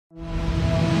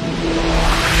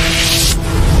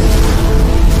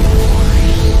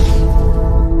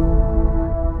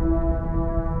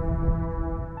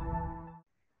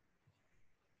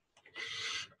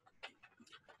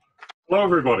Hello,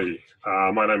 everybody.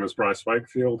 My name is Bryce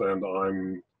Wakefield, and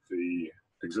I'm the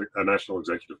National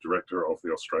Executive Director of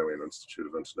the Australian Institute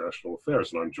of International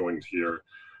Affairs. And I'm joined here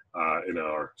in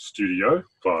our studio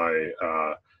by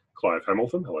Clive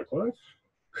Hamilton. Hello, Clive.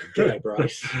 G'day,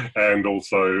 Bryce. And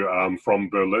also from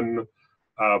Berlin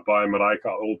by Mareike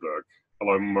Ohlberg.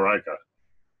 Hello, Mareike.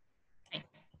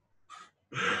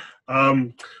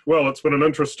 Well, it's been an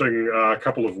interesting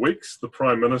couple of weeks. The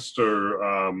Prime Minister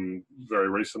very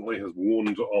recently has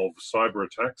warned of cyber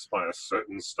attacks by a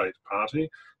certain state party,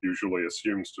 usually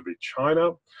assumed to be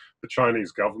China. The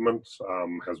Chinese government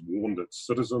has warned its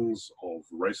citizens of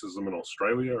racism in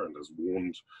Australia and has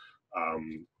warned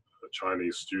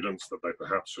Chinese students that they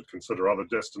perhaps should consider other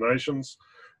destinations.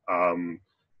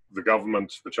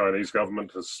 The Chinese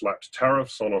government has slapped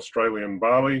tariffs on Australian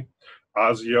barley.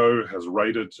 AIIA has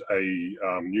raided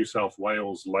a New South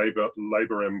Wales Labor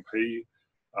MP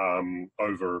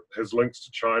over his links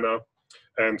to China,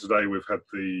 and today we've had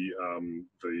the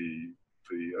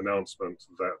announcement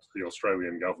that the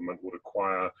Australian government would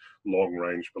acquire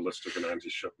long-range ballistic and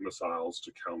anti-ship missiles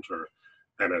to counter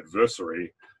an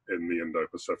adversary in the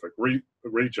Indo-Pacific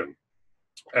region.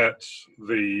 At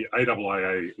the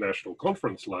AIIA National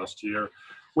Conference last year,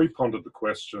 we pondered the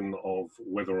question of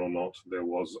whether or not there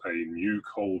was a new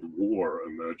Cold War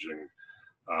emerging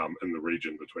in the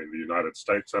region between the United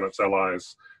States and its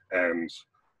allies and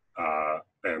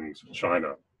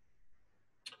China.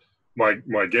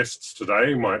 My guests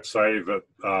today might say that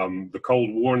the Cold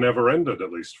War never ended,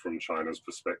 at least from China's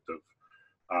perspective.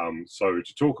 So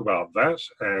to talk about that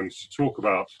and to talk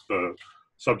about the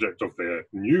subject of their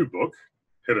new book,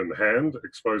 Hidden Hand,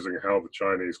 exposing how the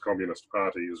Chinese Communist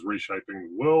Party is reshaping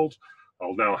the world,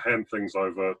 I'll now hand things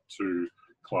over to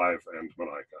Clive and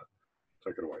Mareike.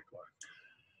 Take it away, Clive.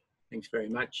 Thanks very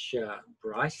much,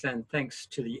 Bryce, and thanks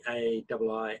to the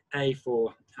AIIA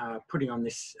for putting on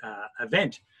this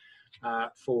event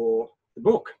for the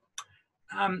book.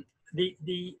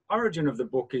 The origin of the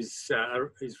book is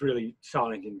really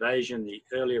Silent Invasion, the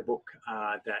earlier book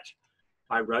that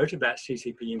I wrote about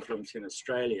CCP influence in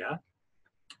Australia.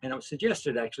 And it was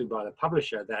suggested actually by the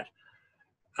publisher that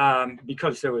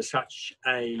because there was such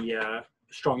a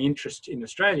strong interest in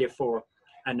Australia for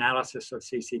analysis of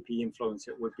CCP influence,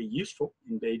 it would be useful,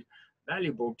 indeed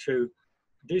valuable, to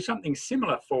do something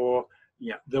similar for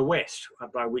the West,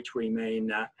 by which we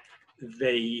mean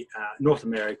the North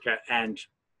America and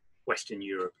Western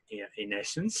Europe in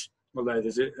essence, although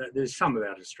there's some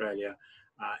about Australia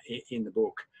in the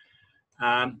book.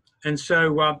 And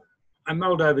so I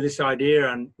mulled over this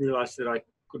idea and realised that I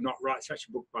could not write such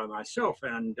a book by myself.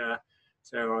 And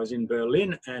so I was in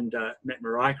Berlin and met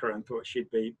Mareike and thought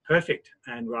she'd be perfect.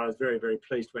 And I was very, very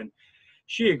pleased when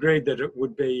she agreed that it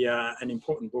would be an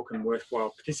important book and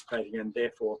worthwhile participating. And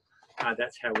therefore,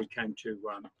 that's how we came to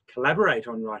collaborate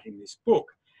on writing this book.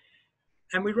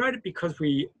 And we wrote it because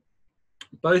we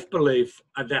both believe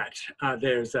that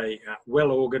there's a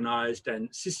well-organised and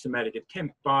systematic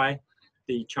attempt by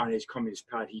the Chinese Communist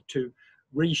Party to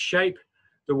reshape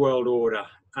the world order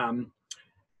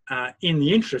in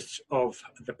the interests of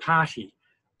the party.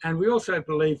 And we also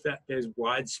believe that there's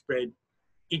widespread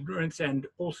ignorance and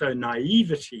also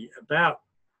naivety about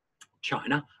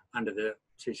China under the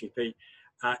CCP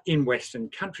in Western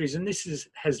countries. And this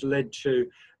has led to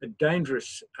a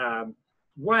dangerous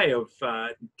way of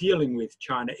dealing with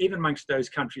China, even amongst those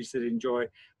countries that enjoy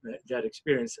that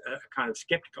experience a kind of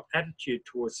skeptical attitude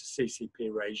towards the CCP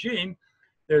regime.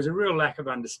 There's a real lack of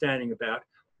understanding about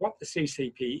what the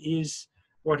CCP is,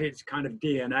 what its kind of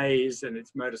DNA is and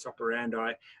its modus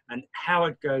operandi, and how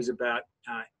it goes about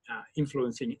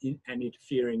influencing and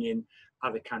interfering in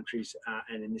other countries,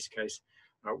 and in this case,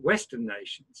 Western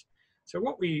nations. So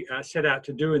what we set out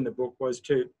to do in the book was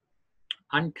to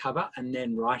uncover and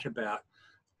then write about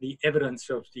the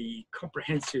evidence of the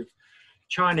comprehensive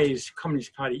Chinese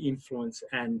Communist Party influence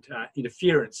and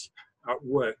interference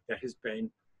work that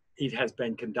it has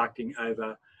been conducting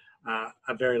over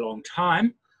a very long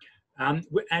time.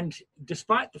 And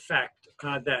despite the fact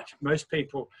that most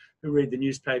people who read the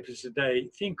newspapers today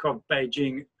think of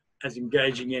Beijing as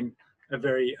engaging in a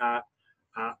very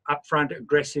upfront,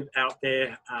 aggressive, out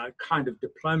there kind of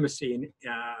diplomacy and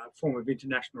form of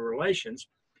international relations,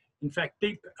 in fact,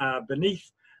 deep beneath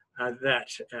that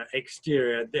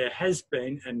exterior, there has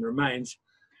been and remains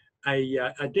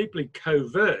a deeply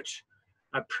covert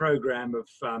program of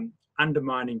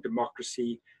undermining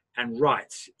democracy and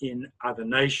rights in other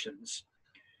nations.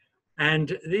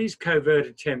 And these covert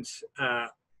attempts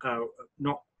are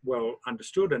not well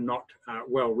understood and not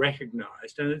well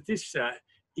recognised. And it's this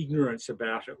ignorance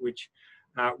about it which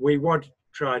we want to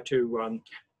try to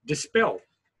dispel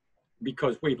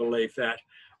because we believe that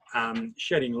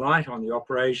shedding light on the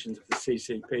operations of the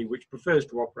CCP, which prefers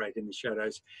to operate in the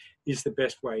shadows, is the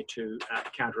best way to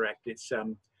counteract its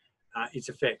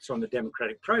effects on the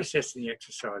democratic process and the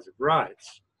exercise of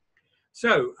rights.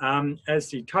 So, as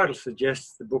the title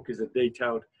suggests, the book is a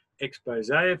detailed expose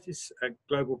of this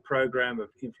global program of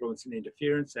influence and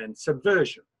interference and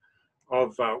subversion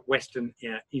of Western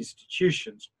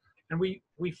institutions. And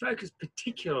we focus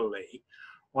particularly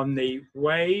on the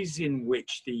ways in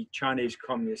which the Chinese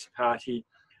Communist Party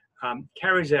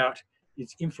carries out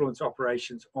its influence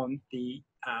operations on the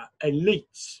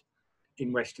elites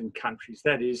in Western countries.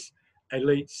 That is,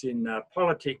 elites in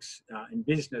politics, in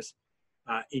business,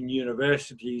 in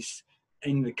universities,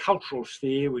 in the cultural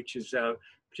sphere, which is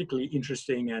particularly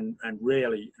interesting and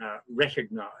rarely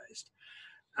recognised.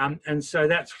 And so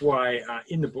that's why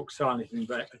in the book Silent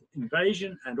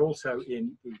Invasion, and also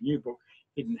in the new book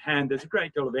Hidden Hand, there's a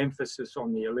great deal of emphasis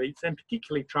on the elites, and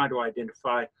particularly trying to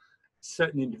identify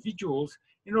certain individuals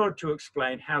in order to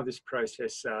explain how this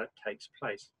process takes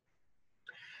place.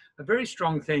 A very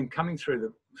strong theme coming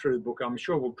through the book, I'm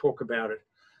sure we'll talk about it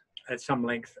at some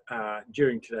length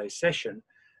during today's session,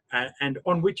 and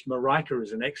on which Mareike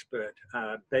is an expert,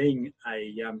 being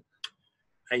a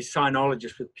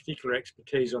sinologist with particular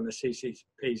expertise on the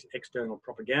CCP's external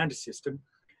propaganda system.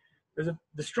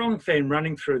 The strong theme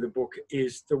running through the book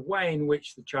is the way in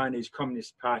which the Chinese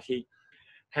Communist Party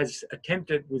has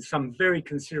attempted, with some very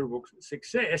considerable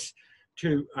success,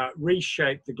 to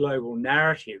reshape the global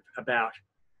narrative about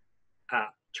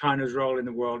China's role in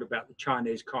the world, about the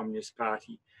Chinese Communist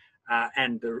Party,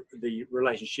 and the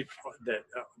relationship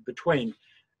between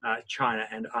China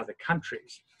and other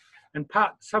countries. And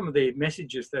some of the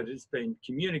messages that it's been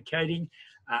communicating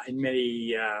in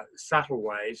many subtle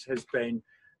ways has been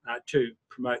to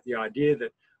promote the idea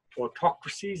that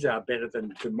autocracies are better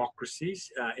than democracies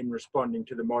in responding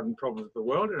to the modern problems of the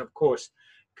world. And of course,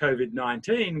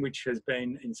 COVID-19, which has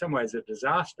been in some ways a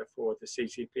disaster for the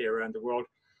CCP around the world,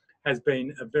 has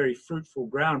been a very fruitful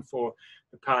ground for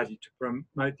the party to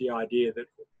promote the idea that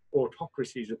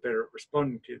autocracies are better at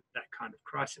responding to that kind of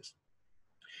crisis.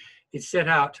 It set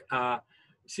out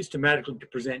systematically to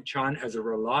present China as a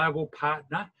reliable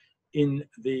partner in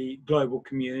the global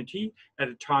community at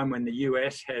a time when the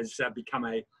US has become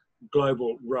a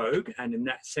global rogue. And in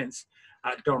that sense,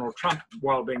 Donald Trump,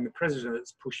 while being the president,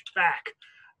 has pushed back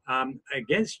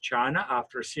against China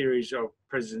after a series of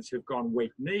presidents who've gone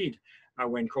weak-kneed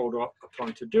when called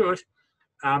upon to do it.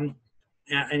 And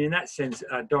in that sense,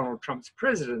 Donald Trump's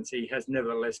presidency has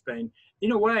nevertheless been,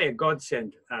 in a way, a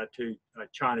godsend to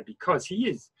China, because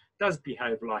he does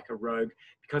behave like a rogue,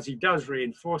 because he does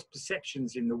reinforce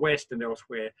perceptions in the West and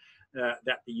elsewhere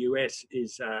that the US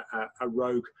is a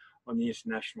rogue on the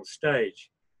international stage.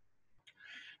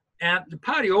 And the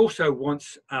party also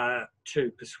wants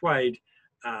to persuade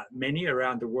many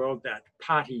around the world that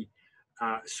party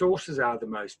sources are the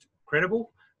most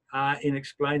credible in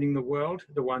explaining the world,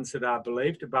 the ones that are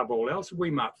believed above all else.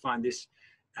 We might find this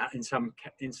in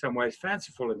some ways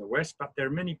fanciful in the West, but there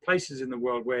are many places in the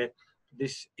world where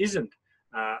this isn't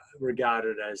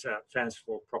regarded as a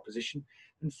fanciful proposition.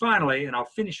 And finally, and I'll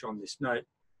finish on this note,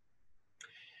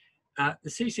 the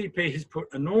CCP has put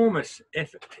enormous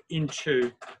effort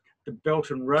into the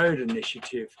Belt and Road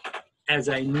Initiative as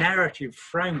a narrative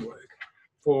framework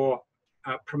for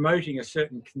promoting a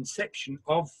certain conception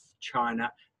of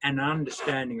China and an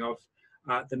understanding of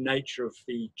the nature of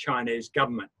the Chinese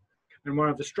government. And one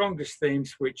of the strongest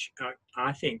themes, which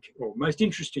I think, or most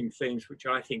interesting themes, which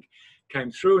I think came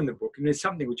through in the book, and is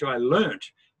something which I learnt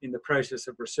in the process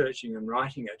of researching and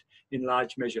writing it, in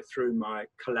large measure through my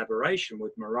collaboration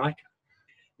with Mareike,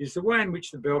 is the way in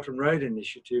which the Belt and Road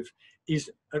Initiative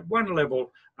is, at one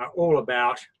level, all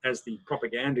about, as the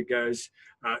propaganda goes,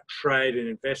 trade and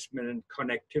investment and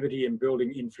connectivity and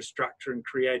building infrastructure and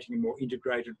creating a more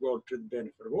integrated world to the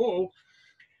benefit of all.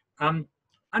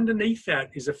 Underneath that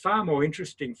is a far more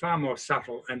interesting, far more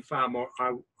subtle, and far more,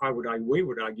 we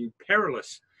would argue,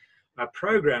 perilous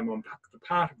program on the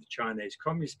part of the Chinese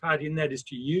Communist Party, and that is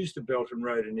to use the Belt and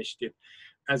Road Initiative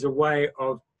as a way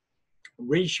of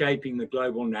reshaping the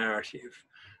global narrative.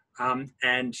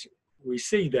 And we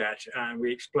see that, and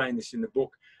we explain this in the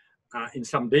book in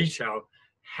some detail,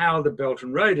 how the Belt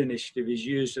and Road Initiative is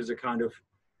used as a kind of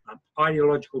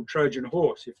ideological Trojan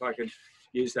horse, if I can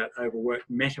use that overworked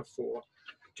metaphor,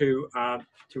 to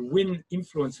win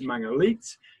influence among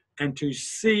elites and to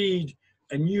seed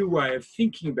a new way of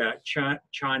thinking about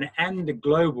China and the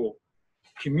global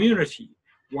community,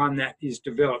 one that is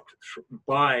developed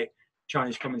by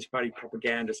Chinese Communist Party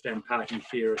propagandists and party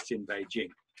theorists in Beijing.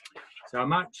 So I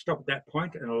might stop at that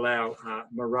point and allow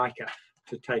Mareike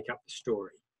to take up the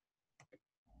story.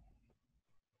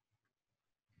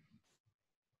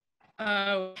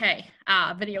 Okay,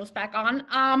 video's back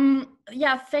on.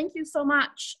 Yeah, thank you so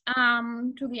much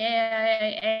to the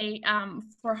AIIA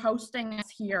for hosting us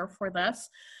here for this.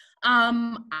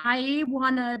 I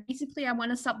want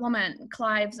to supplement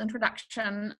Clive's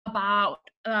introduction about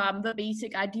the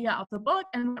basic idea of the book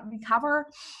and what we cover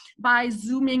by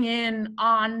zooming in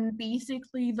on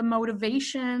basically the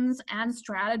motivations and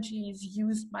strategies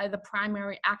used by the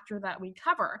primary actor that we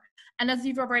cover. And as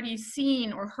you've already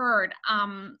seen or heard,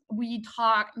 we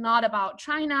talk not about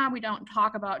China, we don't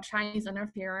talk about Chinese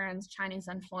interference, Chinese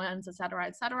influence, et cetera,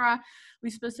 et cetera. We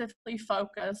specifically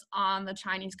focus on the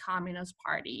Chinese Communist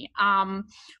Party.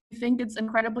 We think it's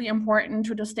incredibly important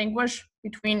to distinguish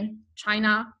between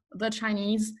China, the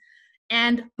Chinese,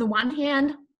 and the one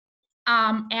hand,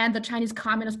 and the Chinese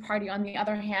Communist Party on the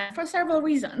other hand, for several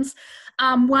reasons.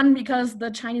 One, because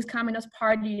the Chinese Communist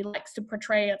Party likes to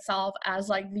portray itself as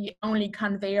like the only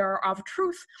conveyor of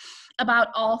truth about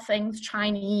all things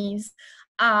Chinese.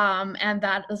 And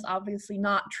that is obviously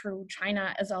not true.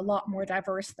 China is a lot more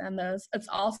diverse than this. It's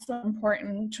also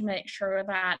important to make sure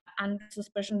that under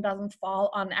suspicion doesn't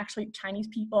fall on actually Chinese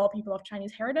people, people of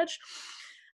Chinese heritage.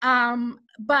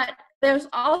 But there's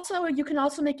also, you can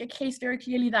also make a case very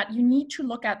clearly that you need to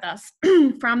look at this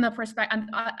from the perspective,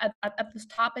 at this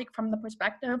topic from the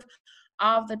perspective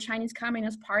of the Chinese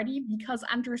Communist Party, because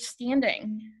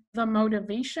understanding the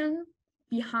motivation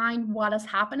behind what is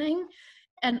happening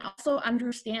and also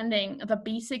understanding the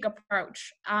basic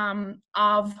approach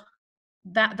of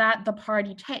that the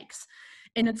party takes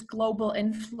in its global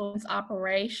influence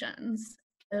operations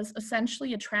is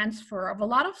essentially a transfer of a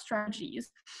lot of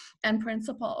strategies and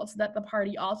principles that the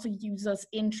party also uses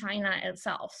in China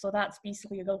itself. So that's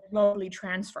basically globally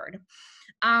transferred.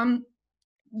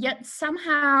 Yet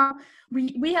somehow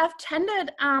we have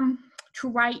tended to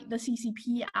write the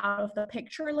CCP out of the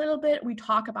picture a little bit. We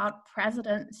talk about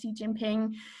President Xi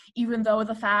Jinping, even though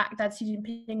the fact that Xi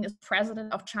Jinping is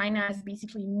president of China is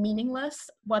basically meaningless.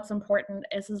 What's important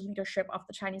is his leadership of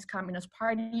the Chinese Communist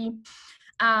Party.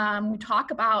 We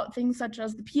talk about things such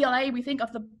as the PLA. We think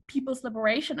of the People's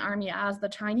Liberation Army as the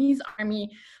Chinese army,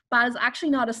 but it's actually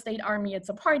not a state army, it's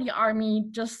a party army,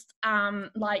 just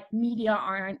like media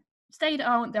aren't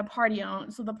state-owned, they're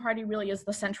party-owned. So the party really is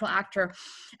the central actor,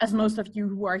 as most of you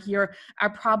who are here are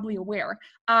probably aware.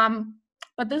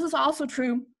 But this is also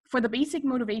true for the basic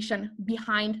motivation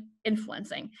behind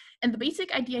influencing. And the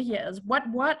basic idea here is what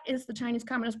is the Chinese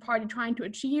Communist Party trying to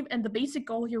achieve? And the basic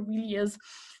goal here really is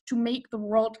to make the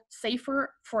world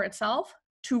safer for itself,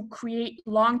 to create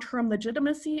long-term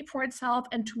legitimacy for itself,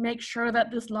 and to make sure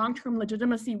that this long-term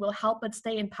legitimacy will help it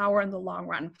stay in power in the long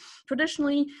run.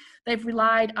 Traditionally, they've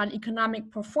relied on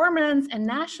economic performance and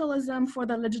nationalism for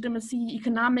the legitimacy.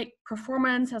 Economic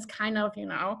performance has kind of,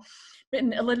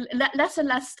 been a little less and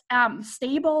less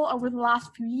stable over the last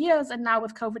few years, and now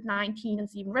with COVID-19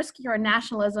 it's even riskier.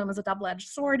 Nationalism is a double-edged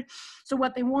sword. So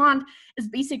what they want is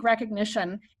basic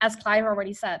recognition, as Clive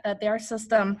already said, that their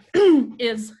system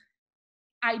is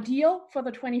ideal for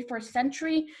the 21st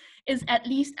century, is at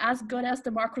least as good as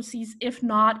democracies, if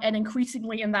not, and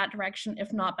increasingly in that direction,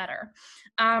 if not better.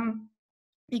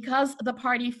 Because the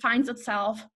party finds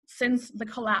itself, since the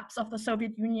collapse of the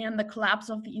Soviet Union, the collapse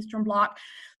of the Eastern Bloc,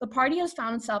 the party has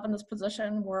found itself in this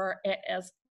position where it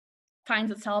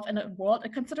finds itself in a world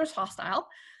it considers hostile,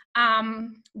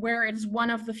 where it is one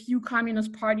of the few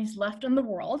communist parties left in the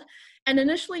world. And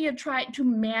initially it tried to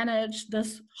manage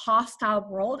this hostile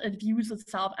world. It views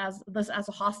itself as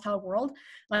a hostile world,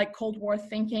 like Cold War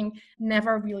thinking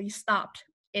never really stopped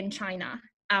in China.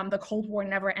 The Cold War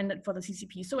never ended for the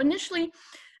CCP. So initially,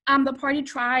 the party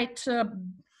tried to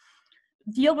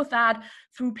deal with that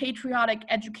through patriotic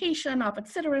education of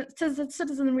its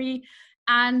citizenry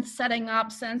and setting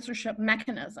up censorship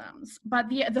mechanisms. But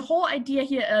the whole idea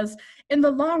here is, in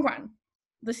the long run,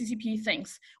 the CCP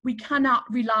thinks we cannot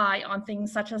rely on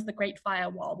things such as the Great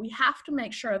Firewall. We have to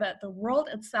make sure that the world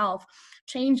itself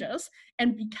changes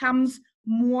and becomes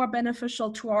more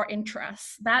beneficial to our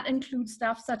interests. That includes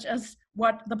stuff such as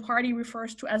what the party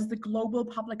refers to as the global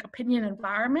public opinion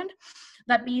environment,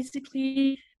 that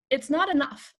basically it's not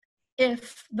enough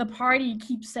if the party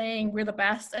keeps saying we're the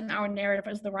best and our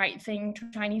narrative is the right thing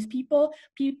to Chinese people.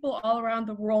 People all around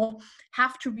the world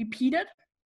have to repeat it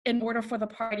in order for the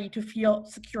party to feel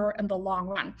secure in the long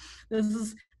run. This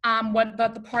is what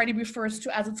the party refers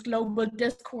to as its global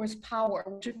discourse power,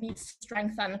 which it needs to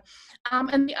strengthen.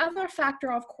 And the other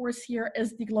factor, of course, here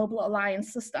is the global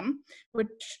alliance system,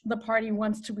 which the party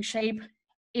wants to reshape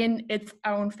in its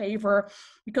own favor,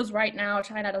 because right now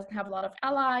China doesn't have a lot of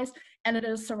allies and it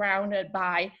is surrounded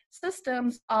by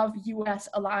systems of US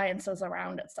alliances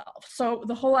around itself. So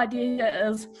the whole idea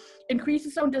is increase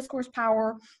its own discourse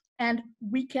power and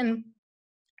weaken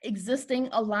existing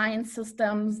alliance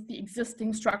systems, the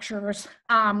existing structures,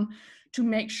 to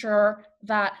make sure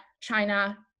that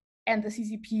China and the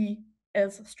CCP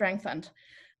is strengthened.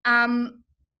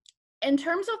 In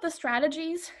terms of the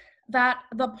strategies that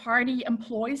the party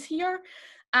employs here,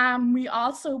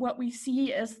 what we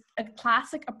see is a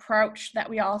classic approach that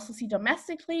we also see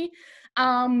domestically,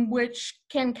 which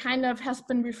has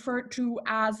been referred to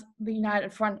as the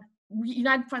United Front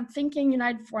thinking,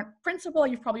 United Front principle.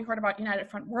 You've probably heard about United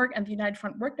Front work and the United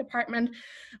Front work department.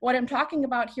 What I'm talking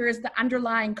about here is the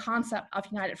underlying concept of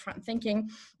United Front thinking,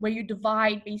 where you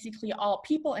divide basically all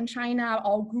people in China,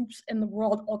 all groups in the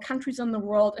world, all countries in the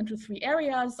world into three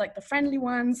areas, like the friendly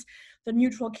ones, the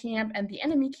neutral camp, and the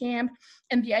enemy camp.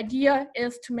 And the idea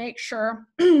is to make sure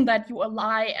that you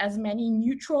ally as many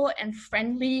neutral and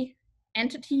friendly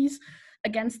entities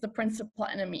against the principal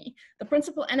enemy. The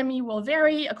principal enemy will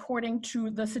vary according to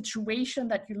the situation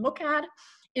that you look at.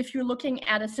 If you're looking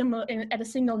at a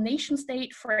single nation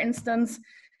state, for instance,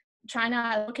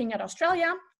 China is looking at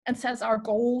Australia and says our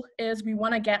goal is we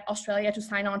want to get Australia to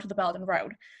sign on to the Belt and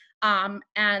Road.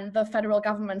 And the federal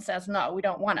government says, no, we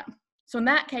don't want to. So in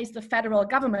that case, the federal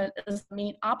government is the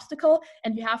main obstacle,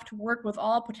 and you have to work with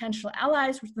all potential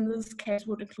allies, which in this case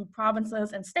would include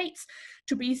provinces and states,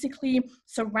 to basically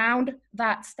surround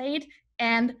that state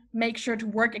and make sure to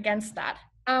work against that.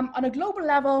 On a global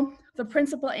level, the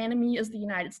principal enemy is the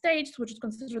United States, which is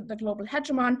considered the global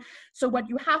hegemon. So what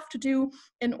you have to do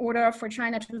in order for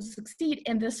China to succeed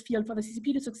in this field, for the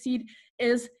CCP to succeed,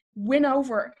 is win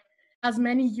over as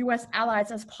many US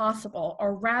allies as possible,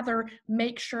 or rather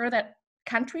make sure that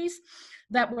countries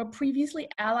that were previously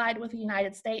allied with the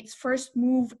United States first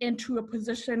move into a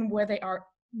position where they are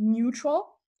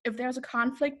neutral if there's a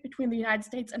conflict between the United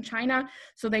States and China,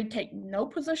 so they take no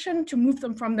position, to move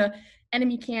them from the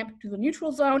enemy camp to the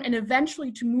neutral zone, and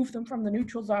eventually to move them from the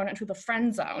neutral zone into the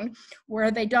friend zone,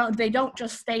 where they don't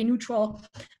just stay neutral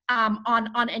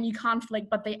on any conflict,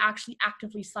 but they actually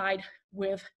actively side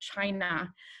with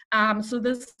China. So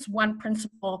this is one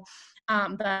principle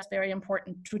that's very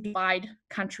important, to divide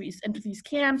countries into these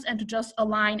camps and to just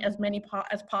align as many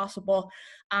as possible,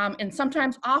 and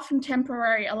sometimes often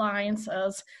temporary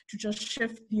alliances, to just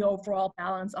shift the overall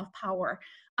balance of power.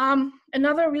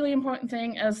 Another really important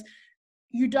thing is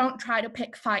you don't try to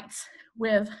pick fights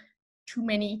with too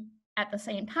many at the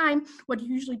same time. What you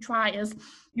usually try is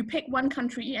you pick one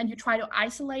country and you try to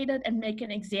isolate it and make an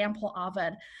example of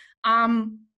it.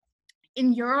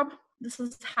 In Europe, this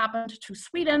has happened to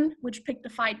Sweden, which picked a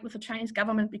fight with the Chinese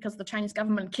government because the Chinese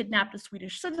government kidnapped a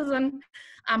Swedish citizen,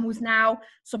 who's now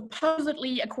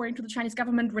supposedly, according to the Chinese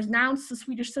government, renounced the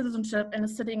Swedish citizenship and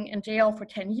is sitting in jail for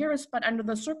 10 years. But under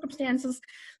the circumstances,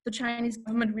 the Chinese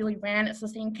government really ran a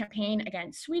sustained campaign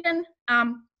against Sweden.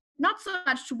 Not so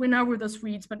much to win over the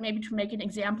Swedes, but maybe to make an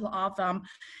example of them.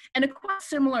 And a quite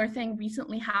similar thing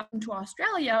recently happened to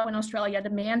Australia, when Australia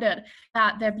demanded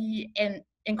that there be an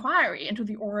inquiry into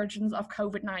the origins of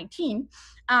COVID-19.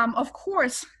 Of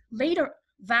course, later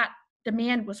that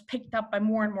demand was picked up by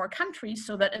more and more countries,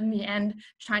 so that in the end,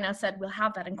 China said, we'll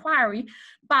have that inquiry.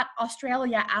 But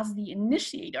Australia, as the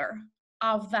initiator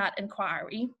of that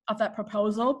inquiry, of that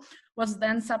proposal, was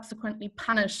then subsequently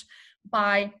punished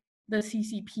by the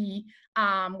CCP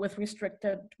with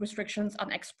restrictions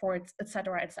on exports, et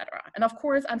cetera, et cetera. And of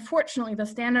course, unfortunately, the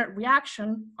standard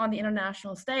reaction on the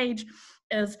international stage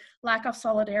is lack of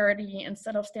solidarity.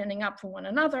 Instead of standing up for one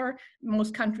another,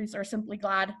 most countries are simply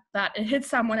glad that it hit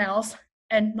someone else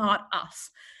and not us.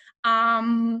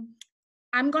 I'm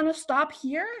gonna stop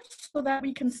here so that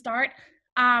we can start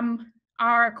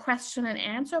our question and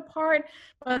answer part,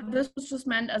 but this was just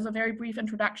meant as a very brief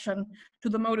introduction to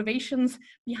the motivations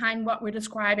behind what we're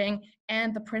describing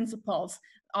and the principles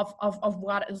of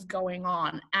what is going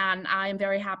on. And I'm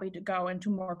very happy to go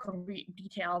into more concrete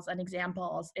details and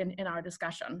examples in our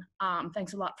discussion.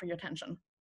 Thanks a lot for your attention.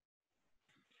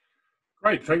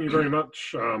 Great, thank you very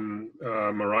much,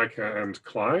 Mareike and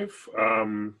Clive.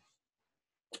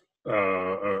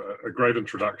 A great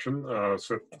introduction,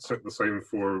 set the scene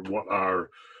for what are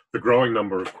the growing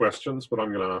number of questions, but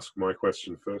I'm going to ask my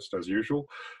question first, as usual.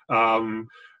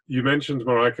 You mentioned,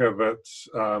 Mareike, that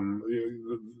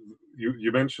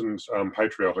you mentioned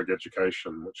patriotic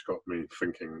education, which got me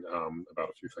thinking about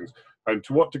a few things. And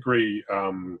to what degree,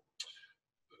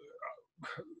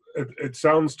 it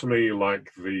sounds to me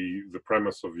like the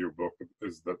premise of your book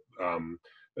is that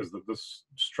this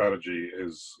strategy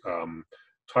is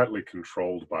tightly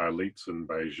controlled by elites in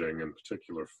Beijing and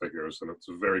particular figures, and it's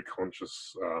a very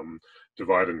conscious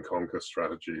divide and conquer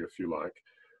strategy, if you like.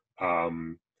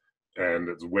 And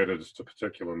it's wedded to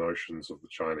particular notions of the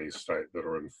Chinese state that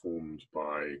are informed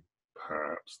by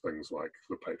perhaps things like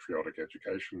the patriotic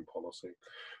education policy.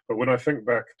 But when I think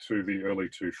back to the early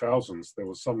 2000s, there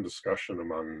was some discussion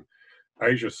among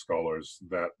Asia scholars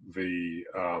that the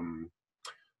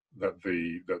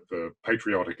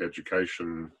patriotic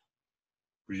education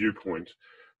viewpoint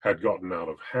had gotten out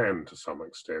of hand to some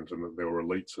extent, and that there were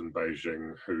elites in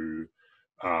Beijing who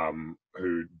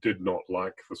did not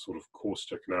like the sort of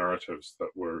caustic narratives that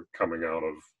were coming out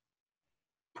of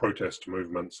protest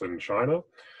movements in China,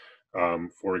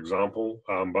 for example,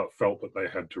 but felt that they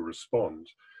had to respond.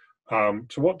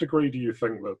 To what degree do you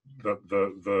think that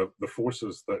the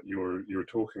forces that you're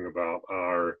talking about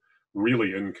are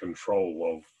really in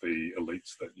control of the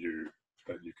elites that you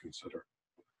consider?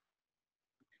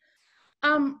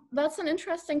 That's an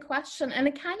interesting question, and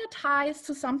it kind of ties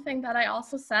to something that I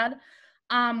also said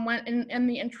when in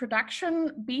the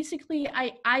introduction. Basically,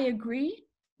 I agree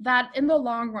that in the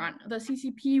long run, the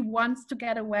CCP wants to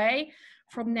get away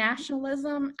from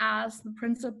nationalism as the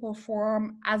principal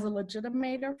form, as a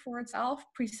legitimator for itself,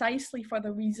 precisely for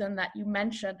the reason that you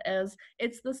mentioned, is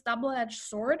it's this double-edged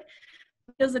sword,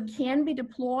 because it can be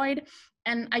deployed.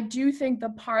 And I do think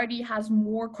the party has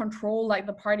more control. Like,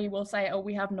 the party will say, oh,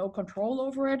 we have no control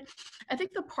over it. I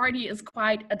think the party is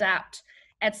quite adept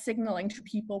at signaling to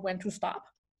people when to stop,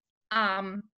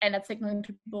 and at signaling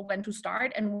to people when to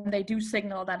start. And when they do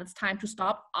signal that it's time to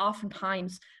stop,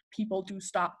 oftentimes people do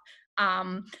stop.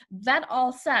 That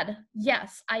all said,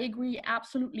 yes, I agree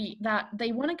absolutely that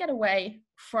they want to get away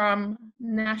from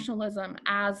nationalism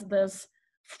as this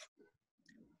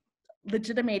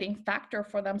legitimating factor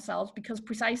for themselves, because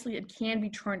precisely it can be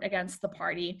turned against the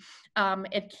party.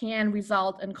 It can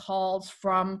result in calls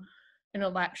from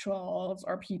intellectuals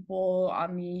or people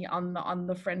on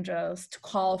the fringes to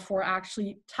call for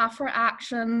actually tougher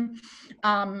action,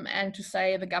 and to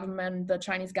say the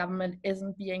Chinese government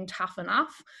isn't being tough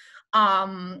enough,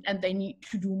 and they need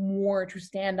to do more to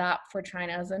stand up for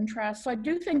China's interests. So I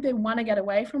do think they want to get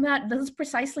away from that. This is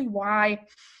precisely why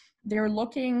they're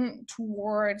looking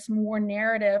towards more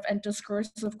narrative and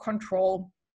discursive control,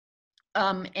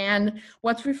 and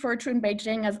what's referred to in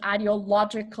Beijing as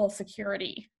ideological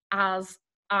security, as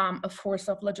a force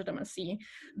of legitimacy.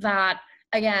 That,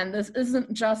 again, this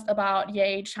isn't just about,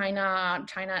 yay, China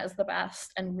is the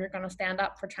best, and we're going to stand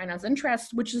up for China's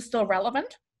interests, which is still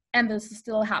relevant, and this is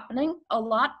still happening a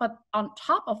lot. But on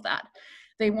top of that,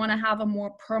 they want to have a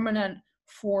more permanent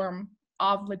form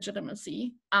of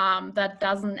legitimacy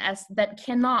that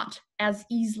cannot as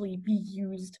easily be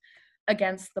used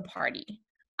against the party.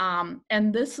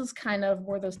 And this is kind of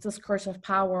where this discursive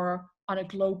power on a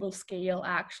global scale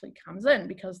actually comes in,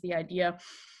 because the idea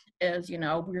is,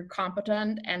 we're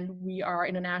competent and we are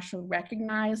internationally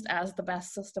recognized as the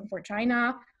best system for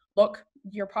China. Look,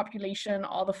 your population,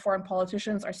 all the foreign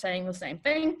politicians are saying the same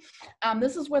thing.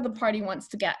 This is where the party wants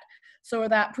to get, so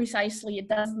that precisely it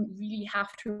doesn't really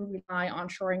have to rely on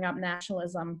shoring up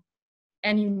nationalism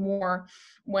anymore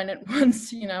when it wants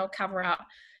to, cover up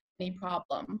any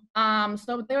problem.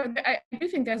 So I do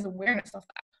think there's awareness of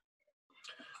that.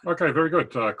 Okay, very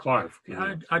good. Clive.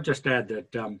 Yeah, I'd just add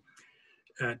that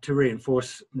to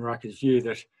reinforce Mareike's view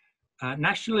that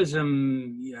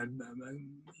nationalism,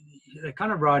 they're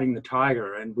kind of riding the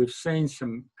tiger, and we've seen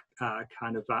some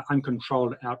kind of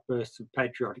uncontrolled outbursts of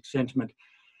patriotic sentiment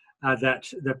that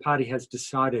the party has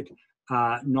decided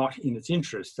not in its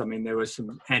interests. I mean, there were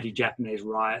some anti-Japanese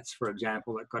riots, for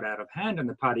example, that got out of hand, and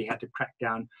the party had to crack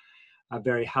down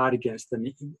very hard against them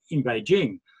in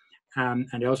Beijing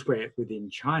and elsewhere within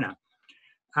China.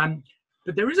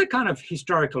 But there is a kind of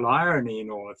historical irony in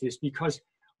all of this, because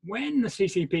when the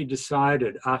CCP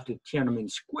decided after Tiananmen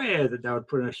Square that they would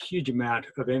put a huge amount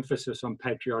of emphasis on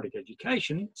patriotic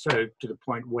education, so to the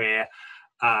point where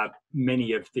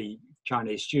many of the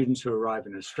Chinese students who arrive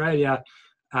in Australia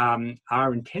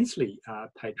are intensely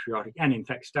patriotic, and in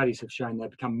fact studies have shown they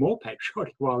become more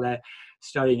patriotic while they're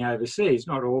studying overseas,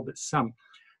 not all but some.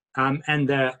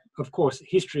 And of course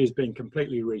history has been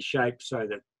completely reshaped so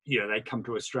that they come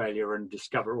to Australia and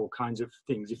discover all kinds of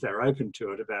things if they're open to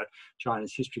it about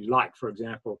China's history, like, for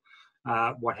example,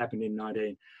 what happened in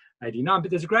 1989.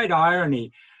 But there's a great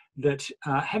irony that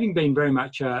having been very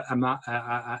much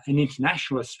an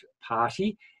internationalist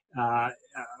party,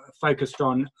 focused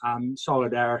on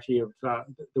solidarity of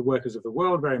the workers of the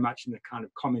world, very much in the kind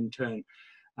of Comintern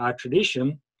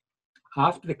tradition,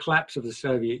 after the collapse of the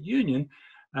Soviet Union,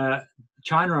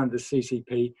 China under the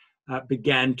CCP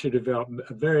began to develop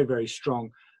a very, very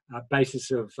strong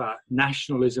basis of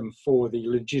nationalism for the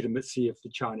legitimacy of the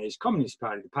Chinese Communist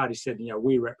Party. The party said,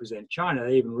 we represent China.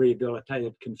 They even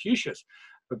rehabilitated Confucius,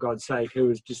 for God's sake, who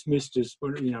was dismissed as,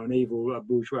 an evil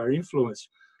bourgeois influence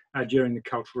during the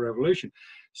Cultural Revolution.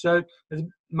 So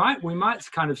we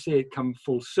might kind of see it come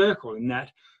full circle in that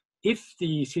if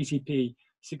the CCP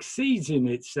succeeds in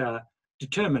its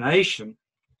determination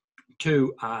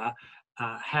to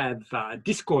have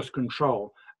discourse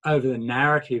control over the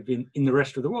narrative in the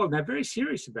rest of the world. And they're very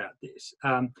serious about this.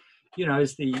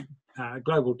 As the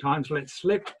Global Times let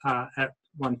slip at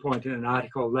one point in an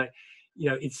article that,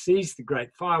 it sees the Great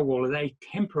Firewall as a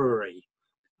temporary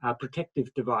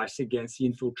protective device against the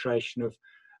infiltration of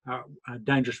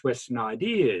dangerous Western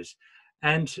ideas.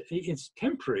 And it's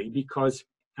temporary because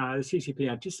the CCP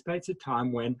anticipates a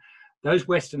time when those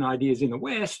Western ideas in the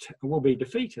West will be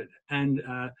defeated, and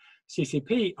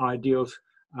CCP ideals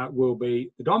will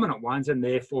be the dominant ones, and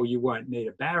therefore you won't need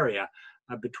a barrier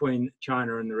between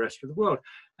China and the rest of the world.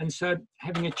 And so,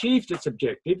 having achieved its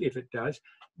objective, if it does,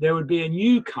 there would be a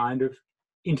new kind of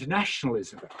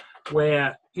internationalism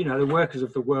where, the workers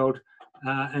of the world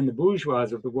and the bourgeois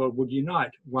of the world would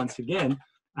unite once again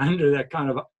under that kind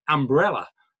of umbrella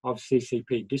of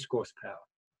CCP discourse power.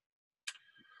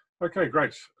 Okay,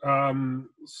 great.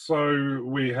 So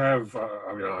we have,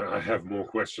 I have more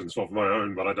questions of my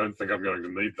own, but I don't think I'm going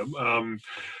to need them.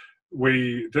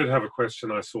 We did have a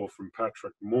question I saw from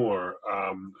Patrick Moore,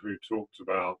 who talked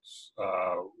about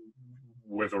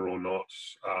whether or not,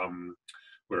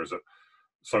 where is it?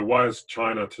 So why is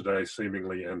China today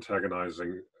seemingly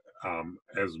antagonizing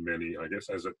as many, I guess,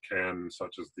 as it can,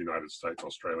 such as the United States,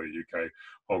 Australia, UK,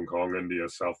 Hong Kong, India,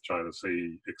 South China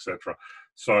Sea, etc.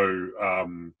 So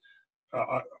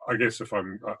I guess if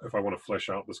I want to flesh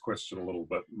out this question a little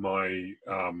bit, my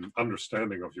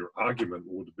understanding of your argument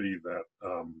would be that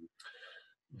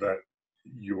that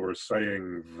you're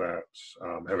saying that,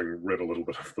 having read a little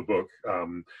bit of the book,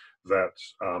 that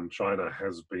China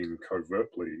has been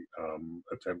covertly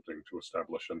attempting to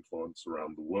establish influence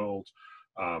around the world,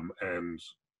 and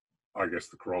I guess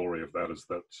the corollary of that is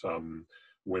that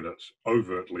when it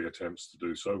overtly attempts to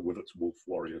do so with its wolf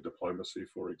warrior diplomacy,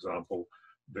 for example,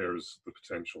 there's the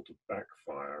potential to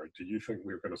backfire. Do you think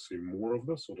we're going to see more of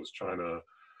this, or does China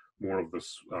more of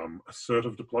this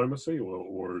assertive diplomacy,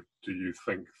 or do you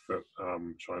think that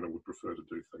China would prefer to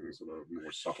do things in a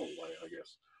more subtle way, I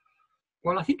guess?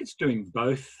 Well, I think it's doing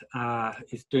both.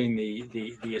 It's doing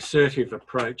the assertive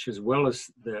approach as well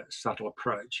as the subtle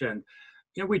approach. And,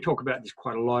 we talk about this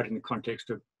quite a lot in the context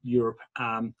of Europe,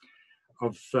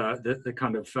 of the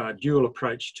kind of dual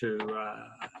approach to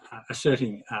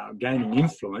asserting gaining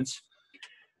influence.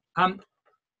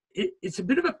 It's a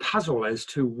bit of a puzzle as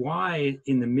to why,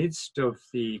 in the midst of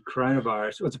the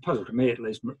coronavirus, well, it's a puzzle to me at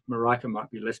least, Mareike might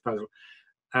be less puzzled,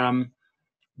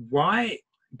 why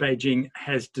Beijing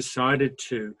has decided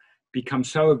to become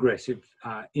so aggressive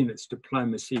in its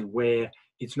diplomacy where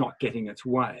it's not getting its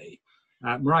way.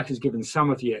 Mareike has given some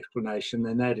of the explanation,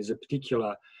 and that is a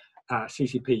particular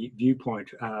CCP viewpoint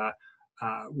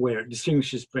where it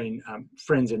distinguishes between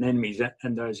friends and enemies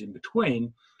and those in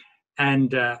between,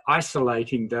 and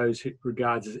isolating those it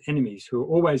regards as enemies, who are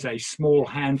always a small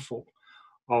handful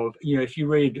of, if you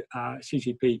read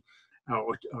CCP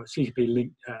or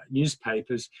CCP-linked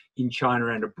newspapers in China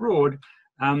and abroad,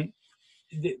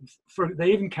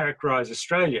 they even characterise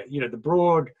Australia.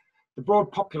 The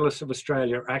broad populace of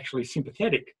Australia are actually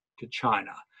sympathetic to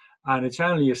China, and it's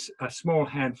only a small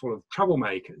handful of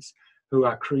troublemakers who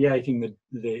are creating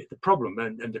the problem.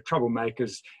 And the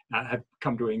troublemakers have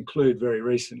come to include very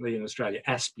recently in Australia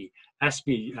ASPI.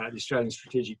 ASPI, the Australian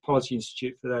Strategic Policy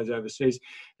Institute for those overseas,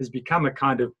 has become a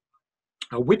kind of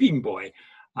a whipping boy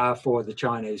for the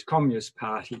Chinese Communist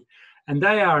Party. And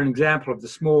they are an example of the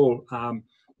small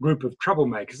group of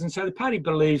troublemakers. And so the party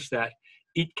believes that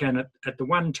it can, at the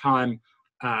one time,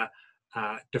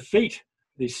 defeat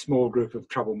this small group of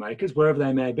troublemakers, wherever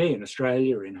they may be, in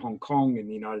Australia, in Hong Kong, in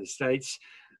the United States,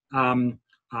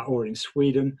 or in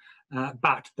Sweden.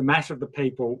 But the mass of the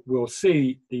people will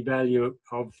see the value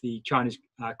of the Chinese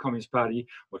Communist Party,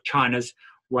 or China's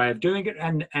way of doing it,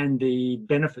 and the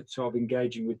benefits of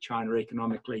engaging with China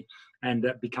economically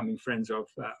and becoming friends of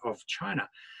China.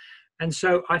 And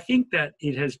so I think that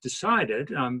it has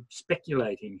decided,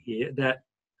 speculating here, that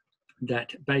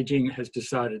Beijing has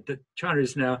decided that China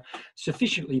is now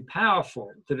sufficiently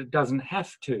powerful that it doesn't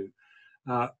have to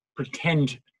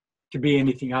pretend to be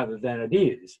anything other than it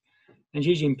is. And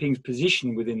Xi Jinping's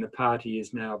position within the party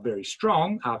is now very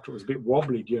strong, after it was a bit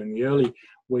wobbly during the early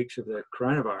weeks of the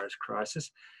coronavirus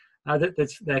crisis, that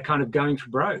they're kind of going for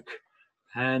broke.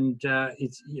 And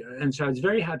and so it's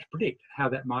very hard to predict how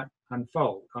that might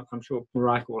unfold. I'm sure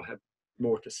Mareike will have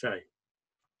more to say.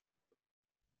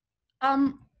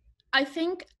 I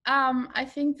think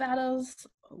that is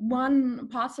one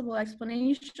possible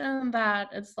explanation, that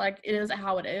it's like it is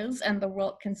how it is and the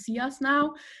world can see us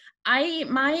now.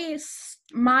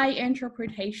 My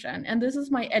interpretation, and this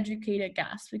is my educated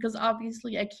guess, because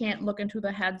obviously I can't look into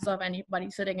the heads of anybody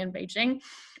sitting in Beijing,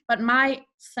 but my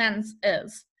sense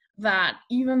is that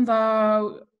even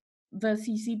though the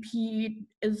CCP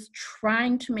is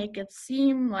trying to make it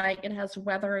seem like it has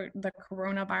weathered the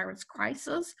coronavirus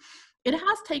crisis, it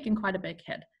has taken quite a big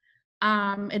hit.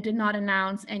 It did not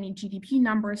announce any GDP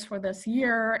numbers for this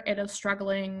year. It is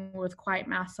struggling with quite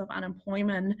massive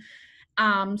unemployment.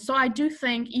 So I do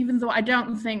think, even though I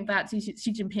don't think that Xi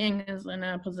Jinping is in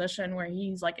a position where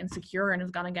he's like insecure and is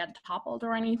going to get toppled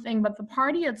or anything, but the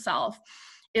party itself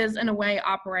is in a way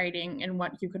operating in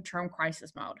what you could term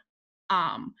crisis mode.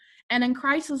 And in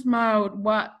crisis mode,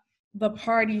 what the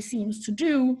party seems to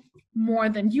do more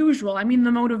than usual, I mean,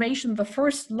 the motivation, the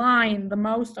first line, the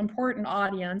most important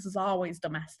audience is always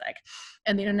domestic,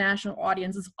 and the international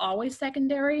audience is always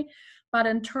secondary. But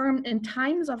in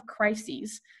times of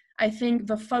crises, I think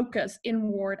the focus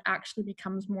inward actually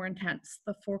becomes more intense.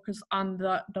 The focus on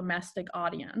the domestic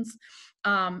audience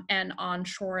and on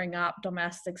shoring up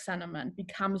domestic sentiment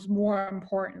becomes more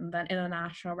important than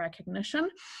international recognition.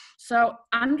 So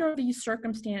under these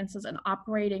circumstances and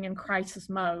operating in crisis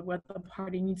mode, where the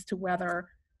party needs to weather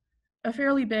a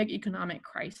fairly big economic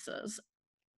crisis,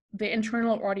 the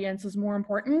internal audience is more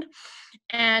important,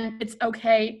 and it's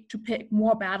okay to pick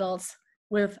more battles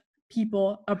with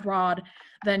people abroad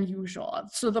than usual.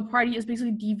 So the party is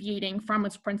basically deviating from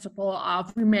its principle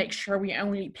of, we make sure we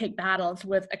only pick battles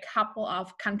with a couple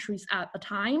of countries at a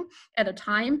time,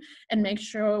 and make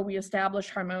sure we establish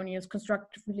harmonious,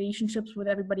 constructive relationships with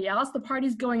everybody else. The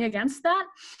party's going against that.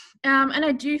 And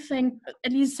I do think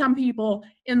at least some people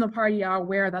in the party are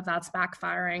aware that that's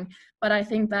backfiring, but I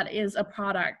think that is a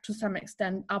product to some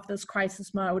extent of this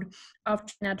crisis mode of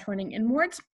China turning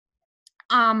inwards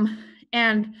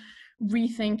and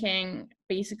rethinking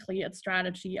basically its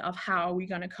strategy of how are we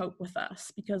going to cope with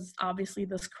this, because obviously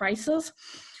this crisis,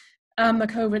 the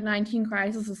COVID-19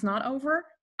 crisis, is not over.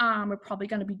 We're probably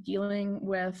going to be dealing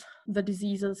with the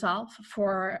disease itself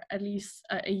for at least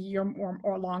a year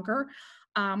or longer.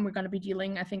 We're going to be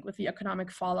dealing, I think, with the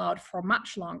economic fallout for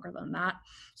much longer than that.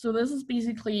 So this is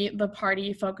basically the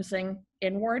party focusing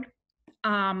inward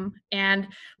and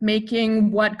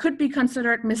making what could be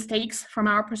considered mistakes from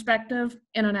our perspective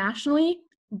internationally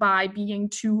by being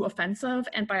too offensive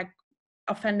and by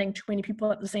offending too many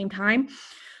people at the same time.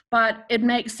 But it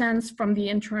makes sense from the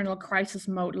internal crisis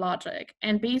mode logic.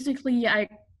 And basically, I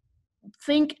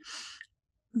think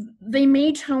they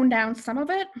may tone down some of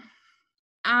it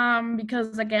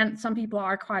because, again, some people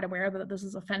are quite aware that this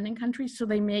is offending countries, so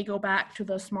they may go back to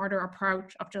the smarter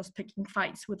approach of just picking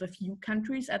fights with a few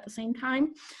countries at the same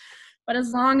time. But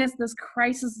as long as this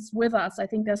crisis is with us, I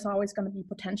think there's always going to be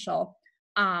potential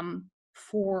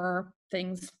for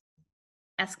things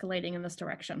escalating in this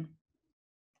direction.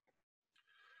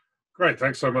 Great,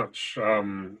 thanks so much,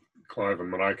 Clive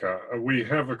and Mareike. We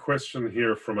have a question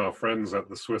here from our friends at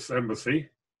the Swiss Embassy,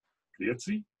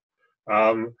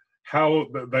 how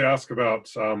they ask about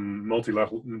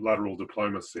multilateral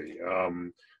diplomacy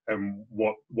and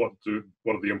what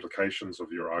are the implications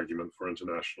of your argument for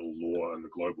international law and the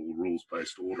global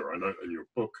rules-based order. I know in your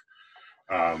book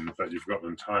that you've got an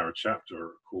entire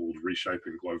chapter called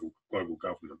Reshaping Global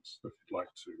Governance. If you'd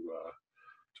like to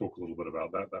talk a little bit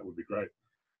about that, that would be great.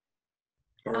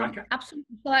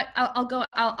 Absolutely. So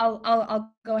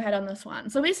I'll go ahead on this one.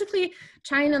 So basically,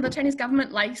 the Chinese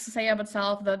government likes to say of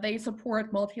itself that they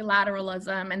support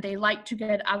multilateralism, and they like to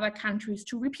get other countries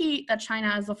to repeat that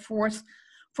China is a force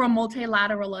for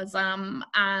multilateralism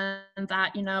and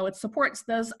that, you know, it supports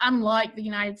this, unlike the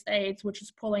United States, which is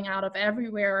pulling out of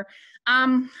everywhere.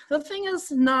 The thing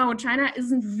is, no, China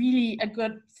isn't really a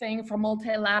good thing for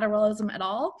multilateralism at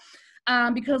all,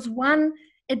 because one,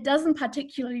 it doesn't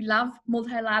particularly love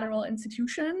multilateral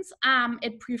institutions.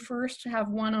 It prefers to have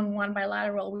one-on-one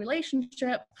bilateral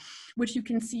relationship, which you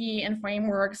can see in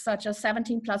frameworks such as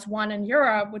 17+1 in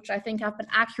Europe, which I think have been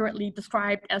accurately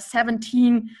described as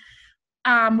 17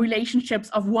 relationships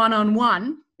of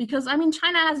one-on-one. Because, I mean,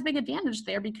 China has a big advantage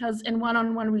there, because in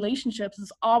one-on-one relationships,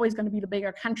 it's always going to be the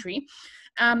bigger country.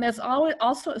 There's always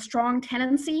also a strong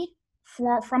tendency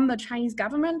from the Chinese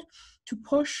government to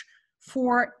push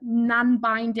for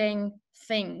non-binding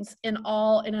things in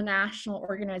all international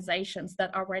organizations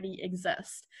that already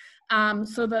exist.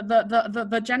 So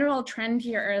the general trend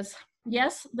here is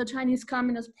yes, the Chinese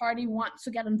Communist Party wants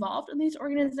to get involved in these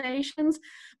organizations,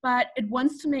 but it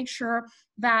wants to make sure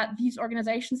that these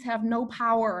organizations have no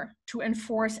power to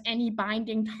enforce any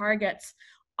binding targets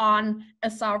on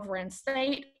a sovereign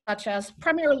state,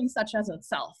 primarily such as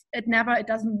itself. It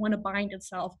doesn't want to bind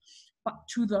itself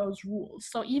to those rules.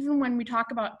 So even when we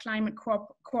talk about climate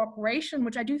cooperation,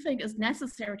 which I do think is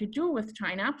necessary to do with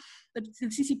China, the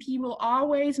CCP will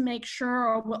always make sure,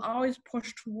 or will always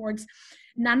push towards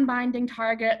non-binding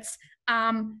targets,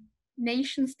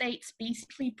 nation states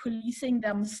basically policing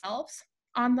themselves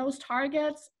on those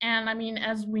targets. And I mean,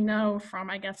 as we know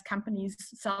from, I guess, companies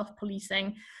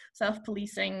self-policing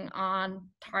on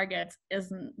targets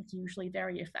isn't usually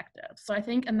very effective. So I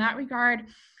think in that regard,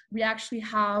 we actually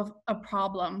have a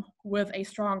problem with a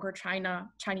stronger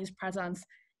Chinese presence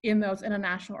in those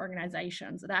international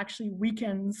organizations. It actually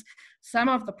weakens some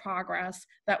of the progress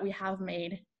that we have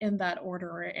made in that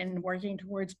order in working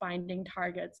towards binding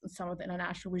targets in some of the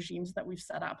international regimes that we've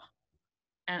set up.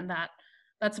 And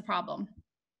that's a problem.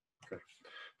 Okay,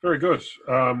 very good.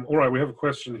 All right, we have a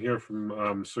question here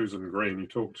from Susan Green. You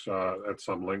talked at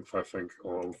some length, I think,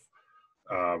 of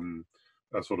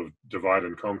a sort of divide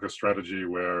and conquer strategy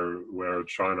where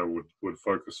China would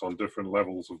focus on different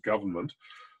levels of government.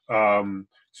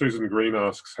 Susan Green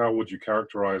asks, how would you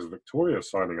characterize Victoria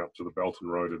signing up to the Belt and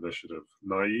Road Initiative?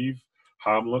 Naive,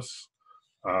 harmless,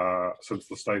 since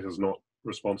the state is not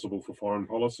responsible for foreign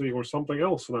policy, or something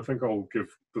else? And I think I'll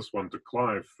give this one to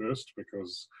Clive first,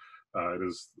 because it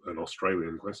is an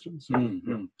Australian question.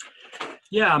 So,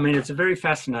 yeah, I mean, it's a very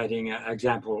fascinating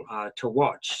example to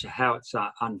watch how it's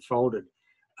unfolded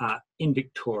in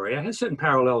Victoria. It has certain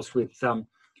parallels with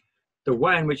the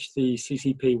way in which the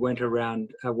CCP went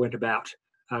about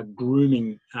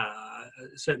grooming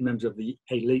certain members of the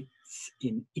elites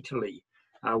in Italy,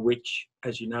 which,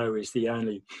 as you know, is the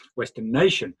only Western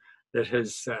nation that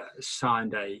has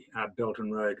signed a Belt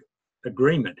and Road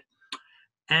Agreement.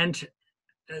 And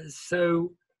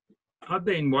so I've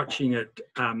been watching it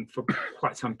for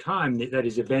quite some time, that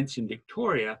is events in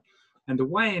Victoria, and the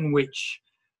way in which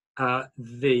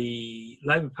the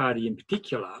Labor Party in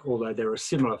particular, although there are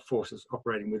similar forces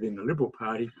operating within the Liberal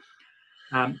Party,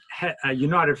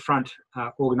 United Front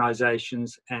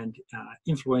organisations and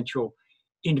influential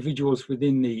individuals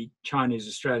within the Chinese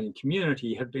Australian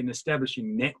community have been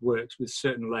establishing networks with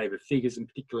certain Labor figures, in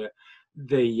particular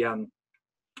the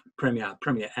Premier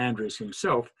Andrews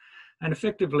himself, and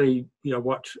effectively,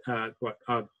 what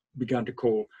I've begun to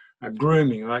call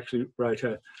grooming. I actually wrote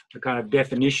a kind of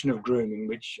definition of grooming,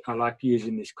 which I like to use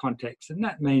in this context, and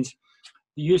that means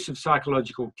the use of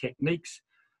psychological techniques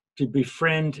to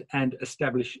befriend and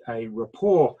establish a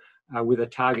rapport with a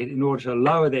target in order to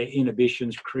lower their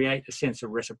inhibitions, create a sense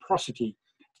of reciprocity,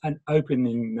 and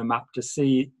opening them up to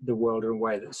see the world in a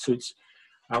way that suits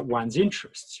one's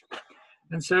interests.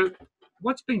 And so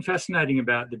what's been fascinating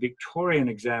about the Victorian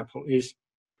example is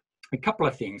a couple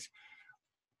of things.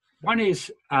 One is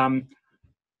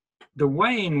the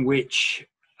way in which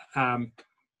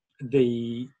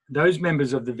those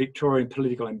members of the Victorian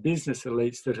political and business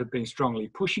elites that have been strongly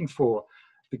pushing for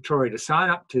Victoria to sign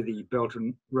up to the Belt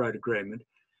and Road Agreement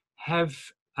have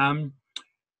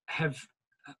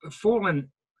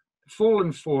fallen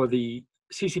for the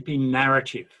CCP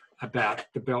narrative about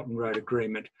the Belt and Road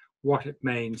Agreement, what it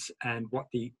means and what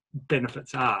the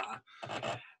benefits are.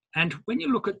 And when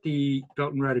you look at the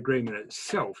Belt and Road Agreement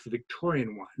itself, the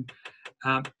Victorian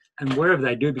one, and wherever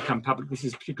they do become public, this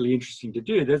is particularly interesting to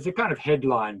do, there's the kind of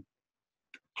headline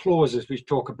clauses which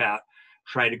talk about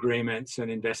trade agreements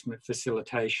and investment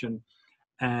facilitation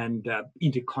and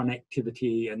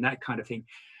interconnectivity and that kind of thing.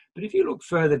 But if you look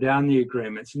further down the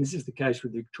agreements, and this is the case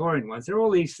with the Victorian ones, there are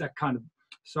all these kind of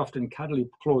soft and cuddly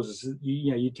clauses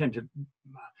you tend to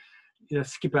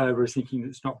skip over as thinking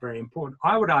it's not very important.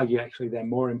 I would argue actually they're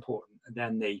more important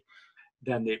than the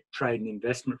trade and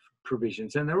investment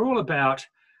provisions, and they're all about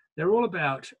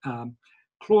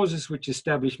clauses which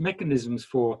establish mechanisms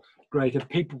for greater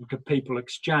people-to-people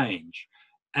exchange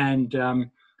and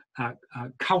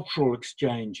cultural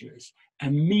exchanges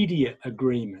and media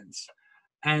agreements.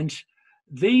 And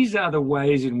these are the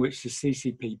ways in which the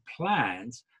CCP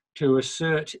plans to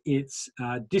assert its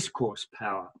discourse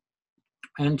power.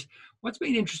 And what's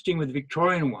been interesting with the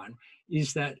Victorian one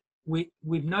is that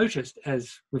we've noticed,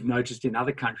 as we've noticed in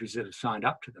other countries that have signed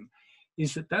up to them,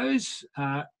 is that those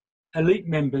elite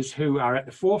members who are at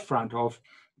the forefront of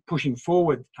pushing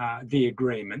forward the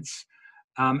agreements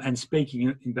and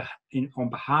speaking on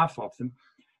behalf of them,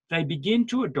 they begin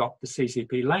to adopt the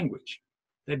CCP language.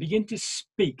 They begin to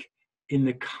speak in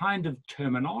the kind of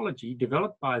terminology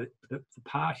developed by the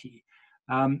party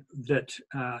that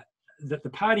that the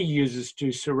party uses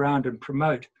to surround and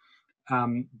promote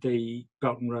the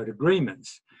Belt and Road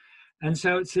agreements. And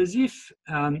so it's as if,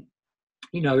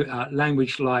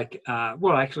 language like,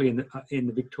 well, actually in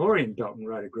the Victorian Belt and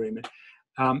Road Agreement,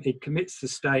 it commits the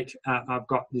state, I've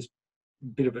got this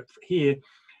bit of it here,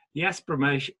 the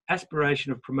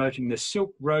aspiration of promoting the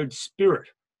Silk Road spirit,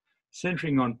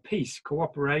 centering on peace,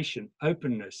 cooperation,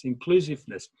 openness,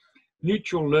 inclusiveness,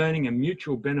 mutual learning and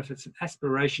mutual benefits, and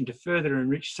aspiration to further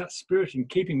enrich such spirit in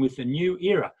keeping with the new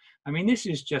era. I mean, this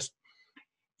is just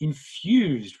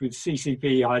infused with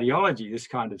CCP ideology, this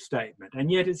kind of statement,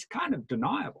 and yet it's kind of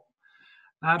deniable.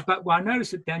 But I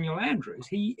notice that Daniel Andrews,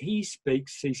 he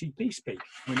speaks CCP speak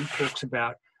when he talks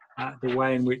about the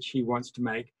way in which he wants to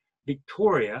make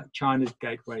Victoria China's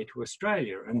gateway to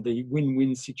Australia, and the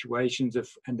win-win situations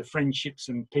and the friendships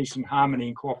and peace and harmony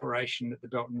and cooperation that the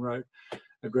Belt and Road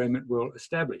Agreement will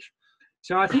establish.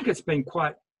 So I think it's been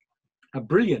quite a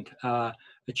brilliant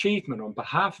achievement on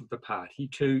behalf of the party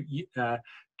to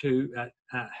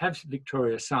have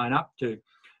Victoria sign up to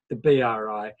the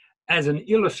BRI as an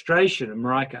illustration, and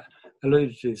Mareike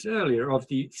alluded to this earlier, of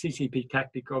the CCP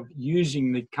tactic of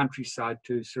using the countryside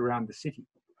to surround the city.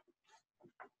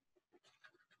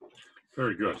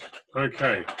 Very good.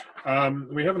 Okay.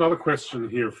 We have another question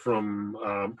here from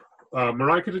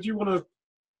Mareike. Did you want to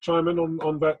chime in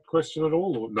on that question at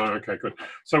all? Or? No? Okay, good.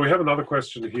 So we have another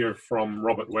question here from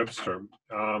Robert Webster.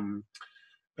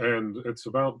 And it's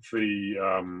about the,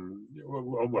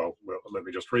 well, let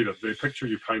me just read it. The picture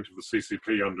you paint of the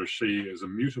CCP under Xi is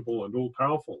immutable and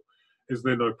all-powerful. Is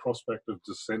there no prospect of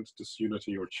dissent,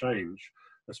 disunity, or change,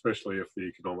 especially if the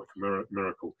economic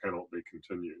miracle cannot be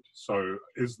continued? So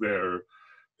is there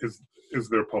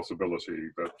a possibility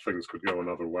that things could go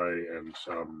another way, and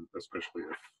especially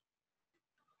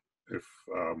if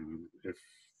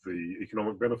the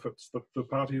economic benefits that the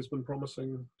party has been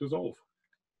promising dissolve?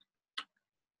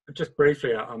 Just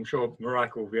briefly, I'm sure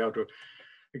Mareike will be able to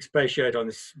expatiate on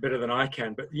this better than I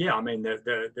can, but yeah, I mean,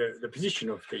 the position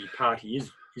of the party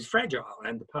is fragile,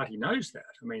 and the party knows that.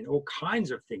 I mean, all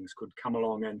kinds of things could come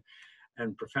along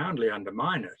and profoundly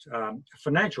undermine it. A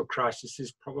financial crisis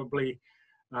is probably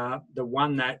the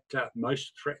one that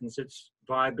most threatens its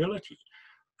viability.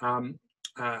 A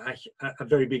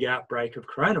very big outbreak of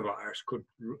coronavirus could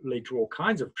lead to all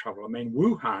kinds of trouble. I mean,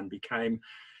 Wuhan became,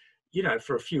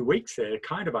 for a few weeks there,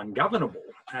 kind of ungovernable.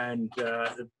 And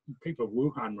the people of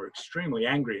Wuhan were extremely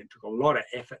angry and took a lot of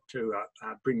effort to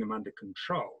bring them under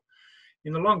control.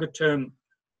 In the longer term,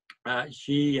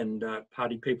 Xi and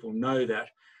party people know that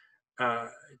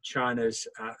China's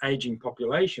aging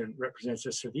population represents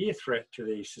a severe threat to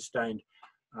the sustained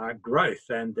growth.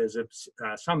 And there's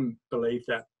some belief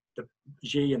that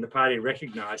Xi and the party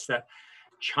recognize that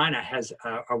China has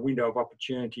a window of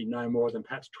opportunity no more than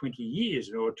perhaps 20 years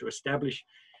in order to establish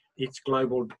its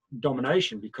global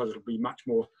domination, because it'll be much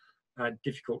more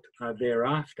difficult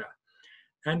thereafter.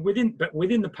 And within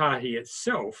the party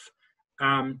itself,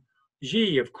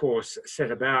 Xi, of course, set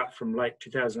about from late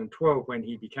 2012, when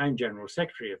he became General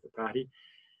Secretary of the party.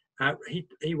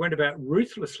 He went about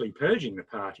ruthlessly purging the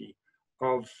party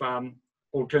of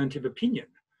alternative opinion,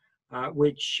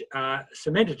 which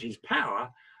cemented his power,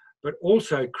 but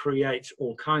also creates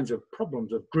all kinds of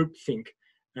problems of groupthink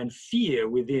and fear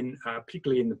within,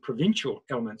 particularly in the provincial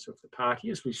elements of the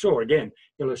party, as we saw again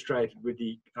illustrated with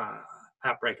the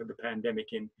outbreak of the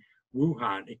pandemic in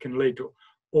Wuhan. It can lead to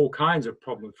all kinds of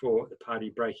problems for the party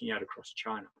breaking out across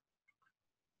China.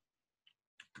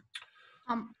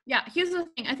 Yeah, here's the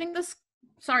thing. I think this,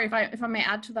 sorry if I may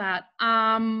add to that.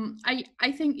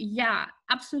 I think, yeah,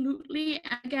 absolutely.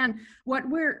 And again, what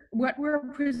we're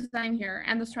presenting here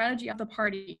and the strategy of the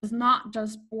party is not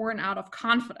just born out of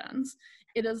confidence.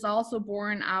 It is also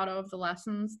born out of the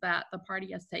lessons that the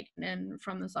party has taken in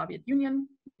from the Soviet Union.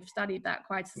 We've studied that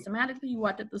quite systematically.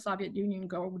 What did the Soviet Union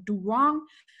do wrong?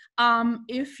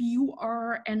 If you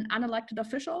are an unelected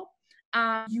official,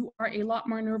 you are a lot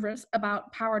more nervous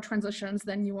about power transitions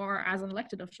than you are as an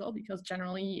elected official, because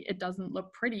generally it doesn't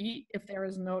look pretty if there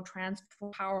is no transfer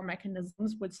power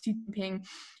mechanisms. What Xi Jinping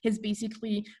has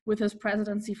basically, with his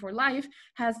presidency for life,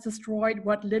 has destroyed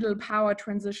what little power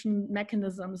transition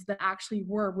mechanisms that actually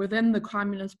were within the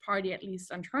Communist Party, at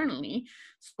least internally.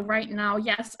 So right now,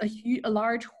 yes, a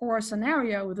large horror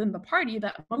scenario within the party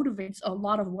that motivates a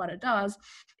lot of what it does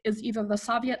is either the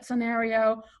Soviet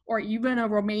scenario or even a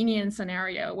Romanian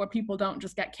scenario where people don't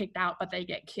just get kicked out, but they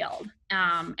get killed.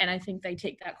 And I think they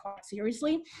take that quite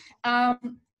seriously. I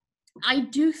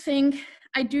do think,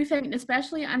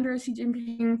 especially under Xi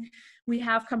Jinping, we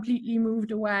have completely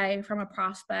moved away from a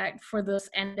prospect for this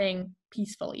ending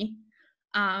peacefully.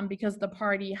 because the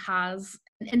party has,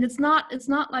 and it's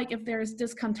not like if there's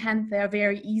discontent, there are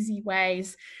very easy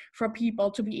ways for people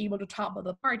to be able to topple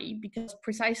the party, because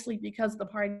precisely because the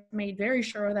party made very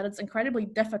sure that it's incredibly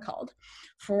difficult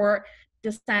for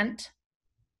dissent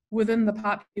within the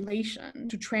population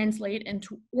to translate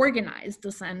into organized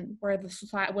dissent, where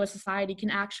society can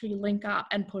actually link up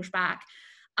and push back.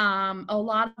 A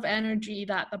lot of energy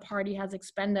that the party has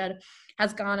expended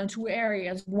has gone in two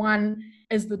areas. One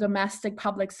is the domestic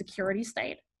public security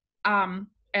state and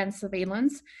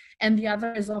surveillance, and the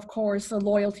other is, of course, the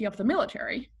loyalty of the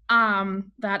military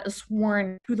that is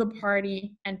sworn to the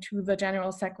party and to the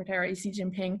General Secretary Xi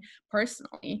Jinping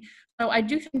personally. So I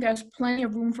do think there's plenty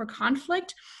of room for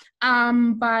conflict,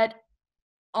 but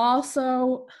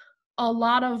also a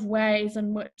lot of ways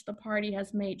in which the party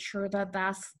has made sure that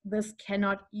this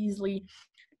cannot easily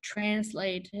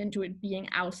translate into it being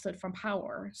ousted from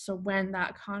power. So when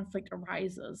that conflict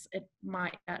arises, it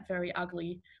might get very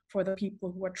ugly for the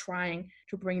people who are trying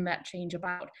to bring that change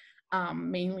about,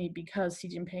 mainly because Xi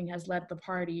Jinping has led the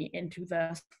party into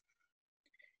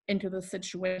the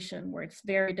situation where it's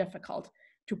very difficult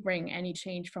to bring any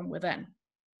change from within.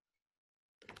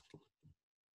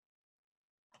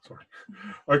 Sorry.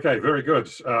 Okay, very good.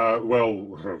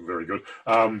 Well, very good.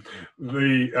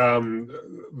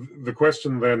 The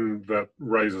question then that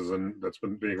raises, and that's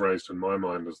been being raised in my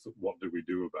mind, is that what do we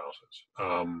do about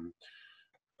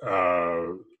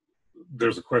it?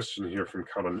 There's a question here from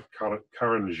Karen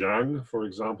Zhang, for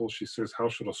example. She says, how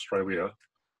should Australia,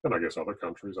 and I guess other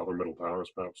countries, other middle powers,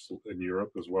 perhaps in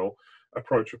Europe as well,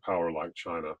 approach a power like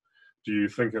China? Do you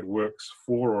think it works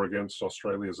for or against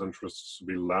Australia's interests to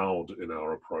be loud in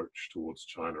our approach towards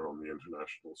China on the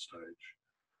international stage?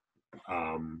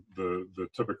 The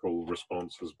typical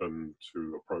response has been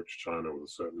to approach China with a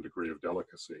certain degree of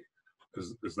delicacy.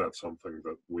 Is that something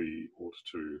that we ought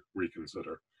to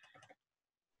reconsider?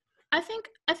 I think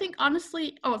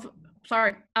honestly,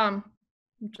 sorry,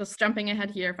 just jumping ahead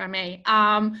here if I may.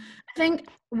 I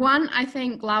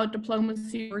think loud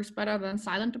diplomacy works better than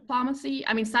silent diplomacy.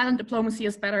 I mean, silent diplomacy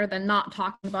is better than not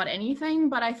talking about anything,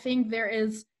 but I think there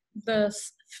is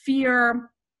this fear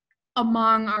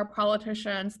among our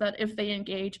politicians that if they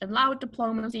engage in loud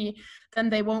diplomacy, then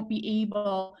they won't be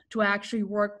able to actually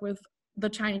work with the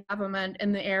Chinese government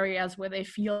in the areas where they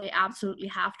feel they absolutely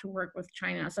have to work with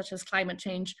China, such as climate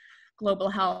change, global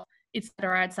health, et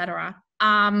cetera.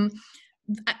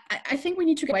 I think we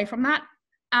need to get away from that.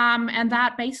 And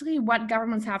that basically what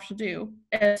governments have to do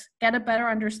is get a better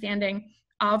understanding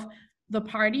of the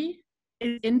party,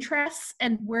 its interests,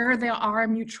 and where there are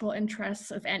mutual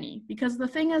interests, if any. Because the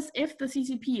thing is, if the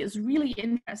CCP is really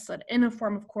interested in a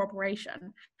form of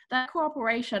cooperation, that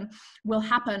cooperation will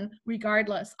happen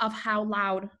regardless of how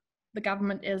loud the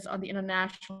government is on the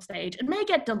international stage. It may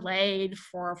get delayed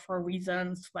for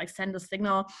reasons like send a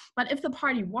signal, but if the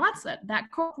party wants it, that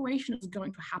cooperation is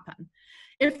going to happen.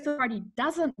 If the party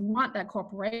doesn't want that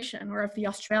cooperation, or if the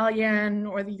Australian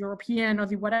or the European or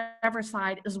the whatever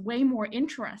side is way more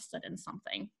interested in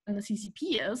something than the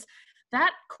CCP is,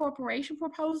 that cooperation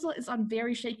proposal is on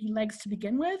very shaky legs to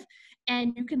begin with,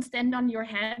 and you can stand on your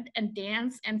head and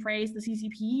dance and praise the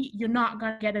CCP, you're not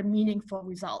going to get a meaningful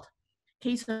result.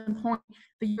 Case in point,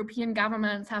 the European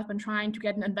governments have been trying to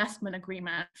get an investment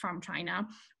agreement from China,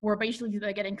 where basically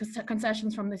they're getting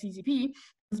concessions from the CCP.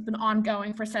 It's been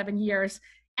ongoing for 7 years,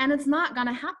 and it's not going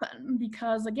to happen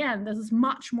because, again, this is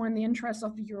much more in the interest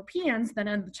of the Europeans than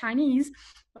in the Chinese.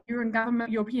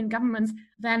 European governments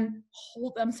then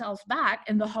hold themselves back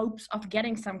in the hopes of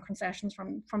getting some concessions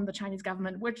from the Chinese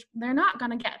government, which they're not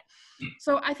going to get.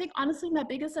 So I think, honestly, my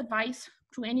biggest advice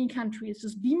to any country is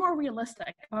just be more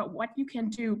realistic about what you can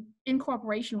do in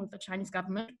cooperation with the Chinese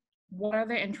government. What are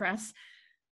their interests?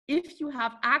 If you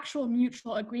have actual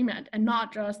mutual agreement and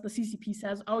not just the CCP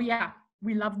says, oh yeah,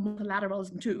 we love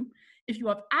multilateralism too. If you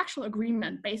have actual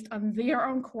agreement based on their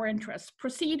own core interests,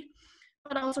 proceed,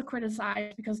 but also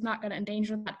criticize, because it's not going to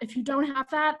endanger that. If you don't have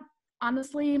that,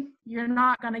 honestly, you're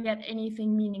not going to get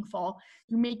anything meaningful.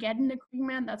 You may get an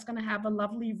agreement that's going to have a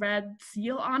lovely red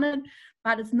seal on it,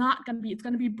 but it's not going to be, it's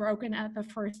going to be broken at the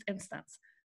first instance.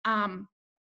 And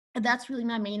that's really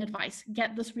my main advice.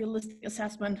 Get this realistic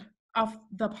assessment of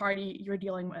the party you're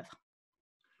dealing with.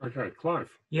 Okay, Clive.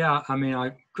 Yeah, I mean,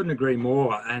 I couldn't agree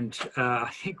more. And I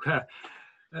think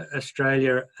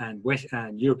Australia and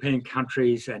European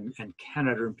countries and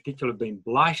Canada in particular have been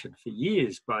blighted for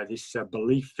years by this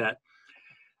belief that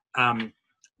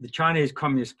the Chinese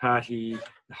Communist Party,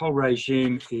 the whole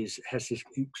regime has this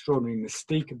extraordinary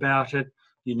mystique about it.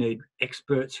 You need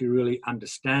experts who really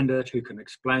understand it, who can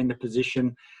explain the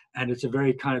position. And it's a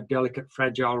very kind of delicate,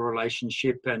 fragile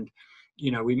relationship. And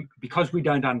because we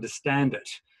don't understand it,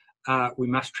 we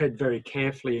must tread very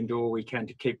carefully and do all we can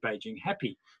to keep Beijing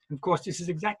happy. And of course, this is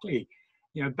exactly,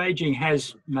 Beijing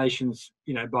has nations,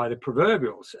 by the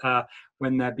proverbials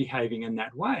when they're behaving in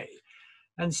that way.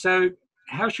 And so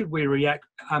how should we react?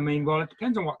 I mean, well, it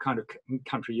depends on what kind of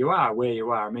country you are, where you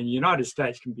are. I mean, the United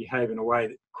States can behave in a way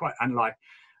that quite unlike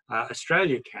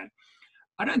Australia can.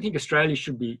 I don't think Australia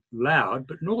should be loud,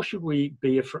 but nor should we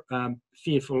be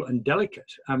fearful and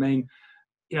delicate. I mean,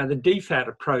 the DFAT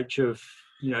approach of,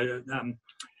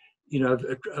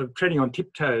 of treading on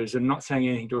tiptoes and not saying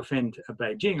anything to offend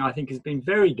Beijing, I think has been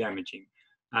very damaging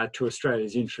to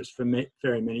Australia's interests for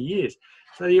very many years.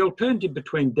 So the alternative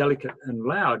between delicate and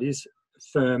loud is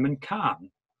firm and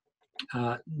calm,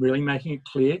 really making it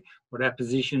clear what our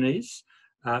position is,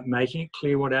 making it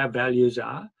clear what our values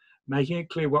are, making it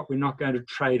clear what we're not going to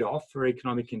trade off for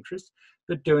economic interests,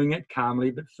 but doing it calmly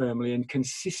but firmly and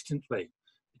consistently.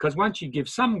 Because once you give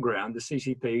some ground, the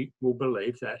CCP will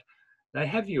believe that they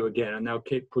have you again, and they'll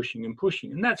keep pushing and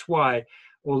pushing. And that's why,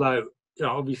 although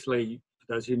obviously,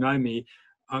 for those who know me,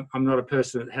 I'm not a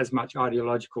person that has much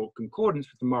ideological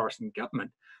concordance with the Morrison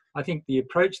government, I think the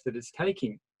approach that it's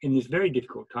taking in this very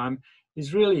difficult time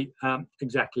is really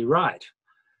exactly right.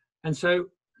 And so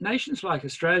nations like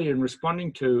Australia, in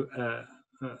responding to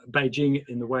Beijing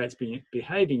in the way it's been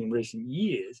behaving in recent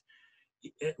years,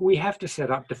 we have to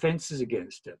set up defences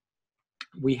against it.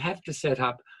 We have to set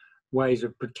up ways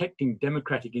of protecting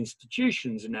democratic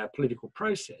institutions in our political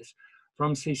process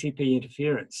from CCP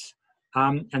interference.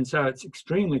 And so it's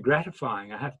extremely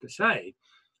gratifying, I have to say,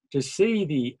 to see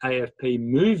the AFP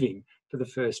moving for the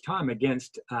first time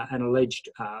against an alleged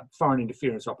foreign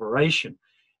interference operation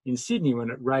in Sydney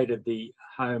when it raided the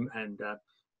home and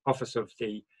office of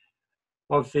the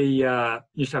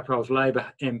New South Wales Labor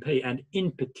MP, and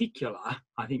in particular,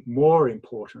 I think more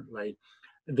importantly,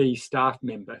 the staff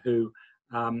member who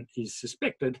is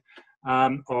suspected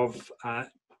of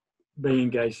being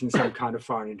engaged in some kind of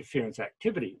foreign interference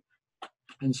activity.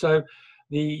 And so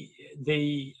the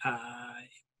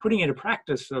putting into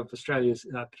practice of Australia's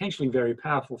potentially very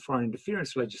powerful foreign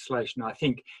interference legislation, I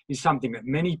think, is something that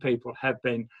many people have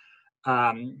been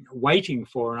waiting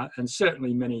for, and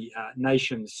certainly many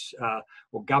nations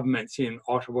or governments in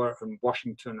Ottawa and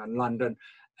Washington and London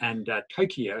and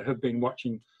Tokyo have been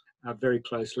watching very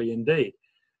closely indeed.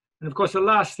 And of course, the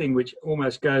last thing, which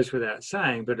almost goes without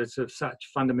saying, but it's of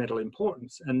such fundamental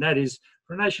importance, and that is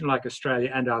for a nation like Australia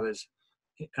and others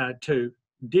to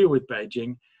deal with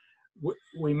Beijing,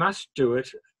 we must do it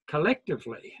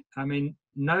collectively. I mean,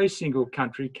 no single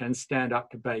country can stand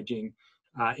up to Beijing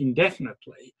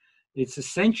indefinitely. It's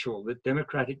essential that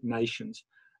democratic nations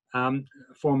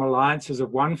form alliances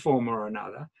of one form or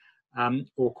another,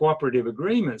 or cooperative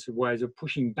agreements of ways of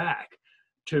pushing back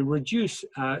to reduce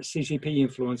CCP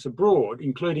influence abroad,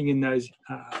 including in those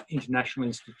international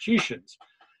institutions.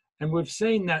 And we've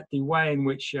seen that the way in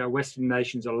which Western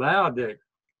nations allowed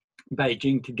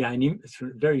Beijing to gain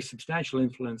very substantial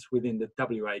influence within the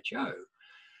WHO,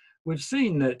 we've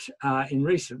seen that in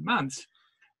recent months,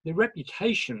 the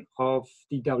reputation of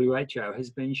the WHO has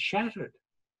been shattered.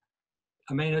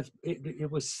 I mean, it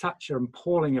was such an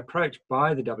appalling approach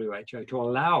by the WHO to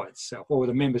allow itself, or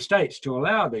the member states to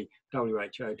allow the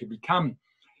WHO to become,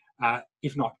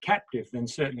 if not captive, then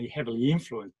certainly heavily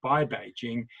influenced by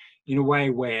Beijing in a way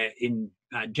where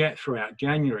throughout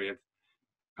January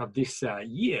of this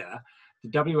year, the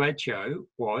WHO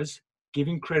was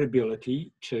giving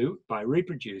credibility by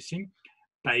reproducing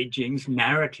Beijing's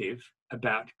narrative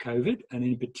about COVID, and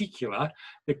in particular,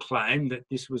 the claim that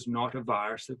this was not a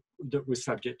virus that was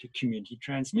subject to community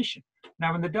transmission.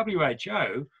 Now, when the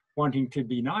WHO, wanting to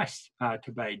be nice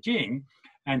to Beijing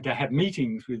and to have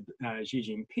meetings with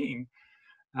Xi Jinping,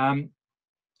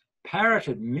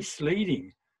 parroted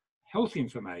misleading health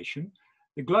information,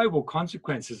 the global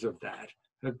consequences of that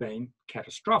have been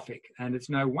catastrophic. And it's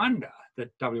no wonder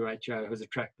that WHO has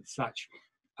attracted such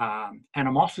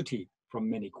animosity from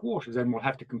many quarters and will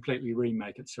have to completely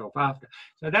remake itself after.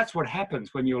 So that's what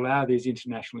happens when you allow these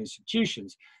international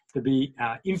institutions to be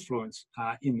influenced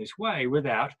in this way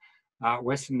without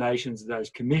Western nations, those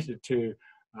committed to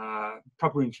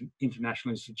proper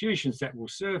international institutions that will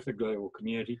serve the global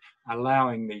community,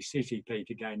 allowing the CCP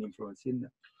to gain influence in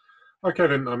them. Okay,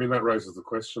 then, I mean, that raises the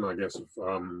question, I guess, of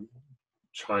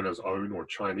China's own or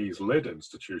Chinese-led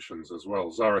institutions as well.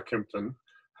 Zara Kimpton,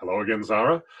 hello again,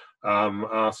 Zara,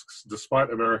 asks,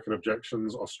 despite American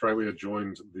objections, Australia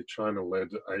joined the China-led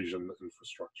Asian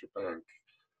Infrastructure Bank,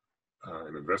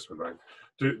 an investment bank.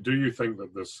 Do you think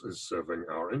that this is serving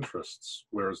our interests?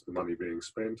 Where is the money being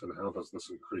spent, and how does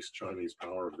this increase Chinese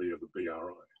power via the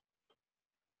BRI?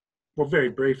 Well, very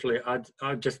briefly,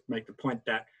 I'd just make the point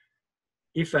that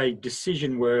if a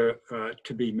decision were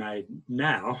to be made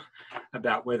now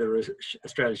about whether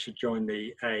Australia should join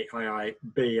the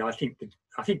AIIB, I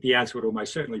think the answer would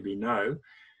almost certainly be no,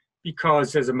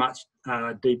 because there's a much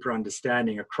deeper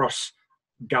understanding across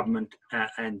government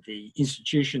and the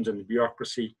institutions and the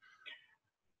bureaucracy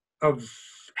of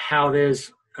how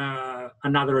there's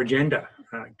another agenda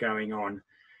going on,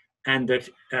 and that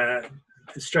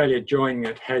Australia joining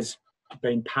it has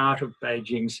been part of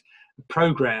Beijing's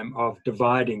program of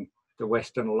dividing the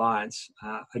Western alliance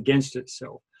against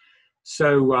itself.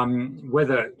 So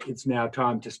whether it's now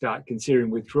time to start considering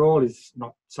withdrawal is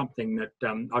not something that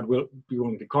I'd be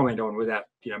willing to comment on without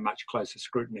much closer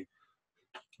scrutiny.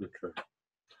 Okay.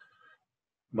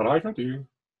 Mareike, do you?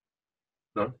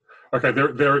 No? Okay,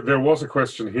 there was a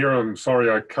question here. I'm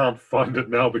sorry I can't find it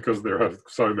now because there are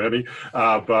so many,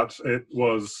 but it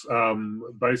was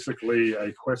basically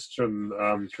a question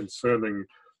concerning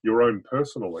your own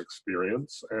personal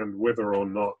experience and whether or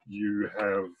not there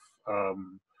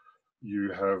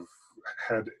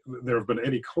have been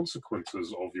any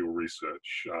consequences of your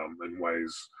research in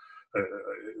ways.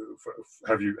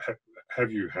 Have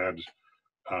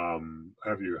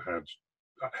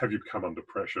you come under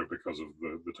pressure because of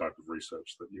the type of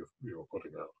research that you're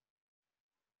putting out?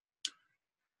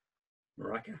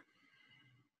 Mareike?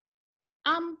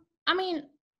 I mean,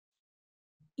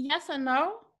 yes and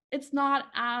no. It's not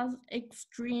as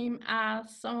extreme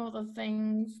as some of the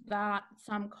things that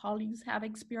some colleagues have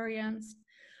experienced.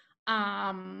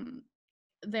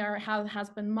 There has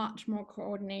been much more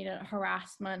coordinated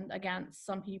harassment against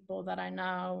some people that I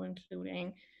know,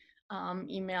 including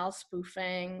email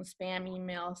spoofing, spam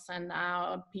emails sent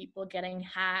out, people getting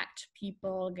hacked,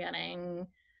 people getting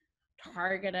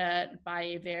targeted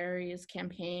by various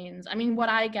campaigns. I mean, what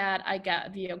I get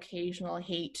the occasional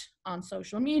hate on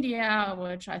social media,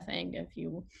 which I think if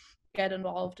you get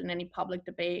involved in any public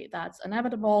debate, that's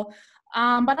inevitable.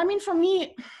 But I mean, for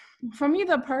me,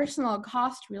 the personal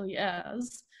cost really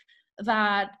is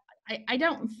that I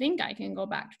don't think I can go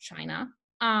back to China.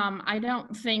 I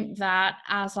don't think that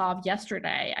as of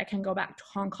yesterday, I can go back to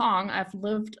Hong Kong. I've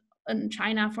lived in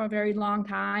China for a very long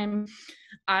time.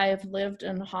 I've lived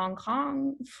in Hong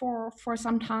Kong for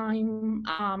some time.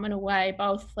 In a way,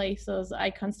 both places I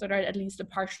considered at least a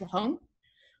partial home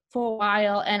for a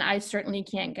while, and I certainly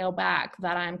can't go back,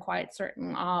 that I'm quite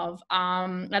certain of.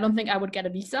 I don't think I would get a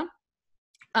visa.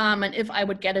 And if I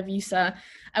would get a visa,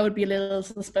 I would be a little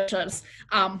suspicious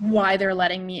why they're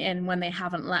letting me in when they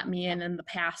haven't let me in the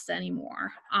past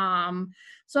anymore.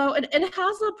 So it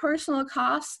has a personal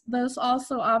cost. This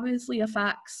also obviously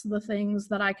affects the things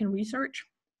that I can research.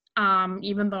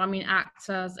 Even though, I mean,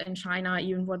 access in China,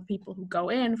 even with people who go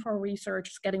in for research,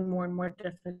 is getting more and more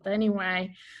difficult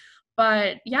anyway.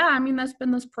 But yeah, I mean, there's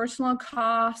been this personal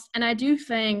cost. And I do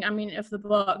think, I mean, if the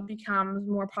book becomes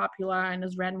more popular and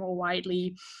is read more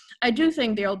widely, I do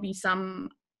think there'll be some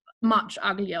much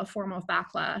uglier form of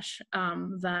backlash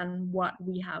than what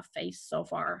we have faced so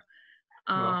far.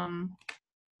 Well,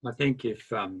 I think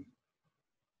if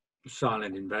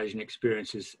silent invasion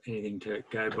experience is anything to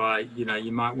go by,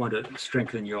 you might want to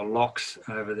strengthen your locks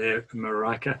over there,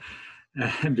 Mareike,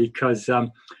 because,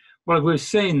 well, we've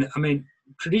seen, I mean,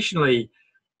 traditionally,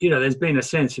 there's been a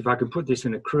sense, if I can put this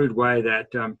in a crude way,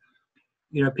 that,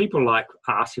 people like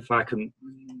us, if I can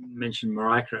mention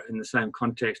Mareike in the same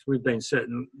context, we've been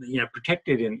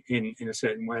protected in a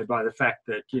certain way by the fact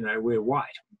that, we're white.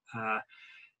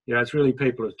 It's really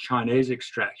people of Chinese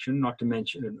extraction, not to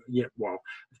mention,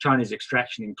 Chinese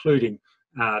extraction, including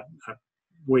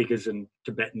Uyghurs and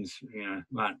Tibetans,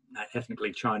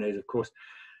 ethnically Chinese, of course.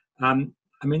 I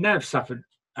mean, they've suffered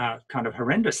kind of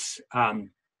horrendous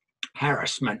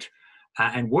harassment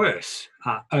and worse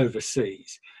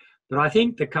overseas. But I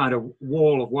think the kind of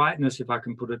wall of whiteness, if I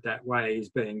can put it that way, is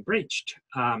being breached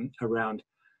around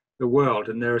the world.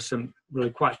 And there are some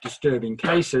really quite disturbing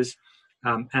cases.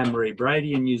 Anne-Marie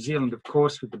Brady in New Zealand, of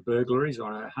course, with the burglaries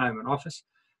on her home and office.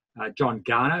 John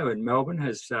Garno in Melbourne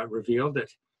has revealed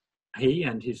that he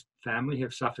and his family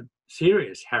have suffered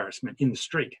serious harassment in the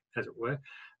street, as it were,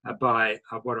 by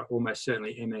what are almost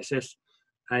certainly MSS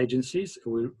agencies.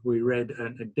 We read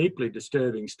a deeply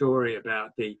disturbing story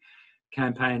about the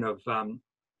campaign of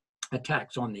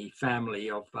attacks on the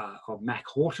family of Mac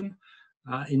Horton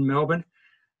in Melbourne.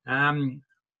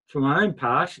 For my own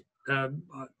part, I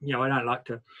don't like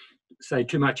to say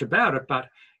too much about it, but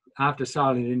after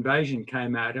Silent Invasion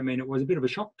came out, I mean, it was a bit of a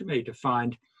shock to me to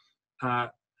find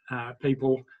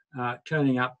people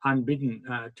turning up unbidden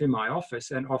to my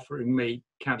office and offering me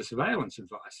counter-surveillance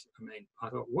advice. I mean, I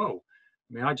thought, whoa.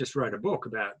 I mean, I just wrote a book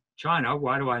about China.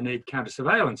 Why do I need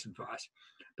counter-surveillance advice?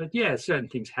 But yeah, certain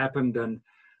things happened, and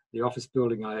the office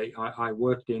building I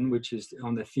worked in, which is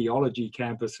on the theology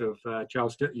campus of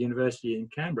Charles Sturt University in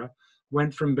Canberra,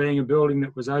 went from being a building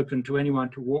that was open to anyone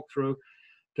to walk through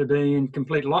to being in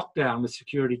complete lockdown with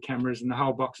security cameras and the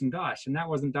whole box and dice. And that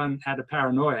wasn't done out of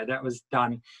paranoia. That was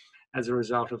done as a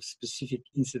result of specific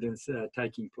incidents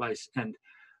taking place and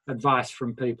advice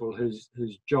from people whose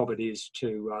job it is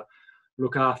to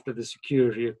look after the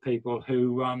security of people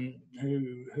who are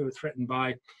threatened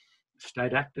by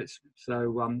state actors.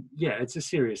 So yeah, it's a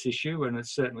serious issue, and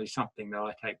it's certainly something that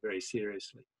I take very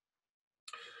seriously.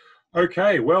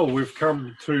 Okay, well, we've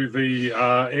come to the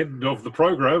end of the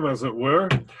program, as it were.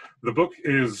 The book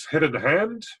is Head in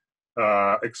Hand,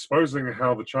 Exposing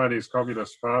How the Chinese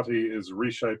Communist Party is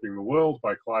Reshaping the World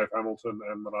by Clive Hamilton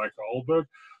and Mareike Ohlberg.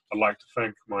 I'd like to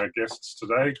thank my guests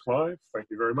today, Clive. Thank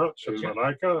you very much. And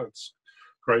Mareike, it's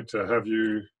great to have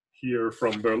you here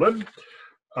from Berlin.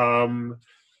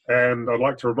 And I'd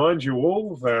like to remind you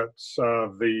all that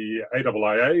the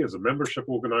AIIA is a membership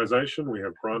organization. We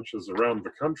have branches around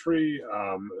the country.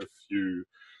 If you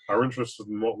are interested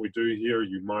in what we do here,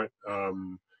 you might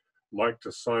like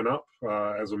to sign up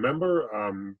as a member.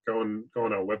 Go on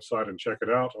our website and check it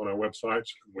out. On our website,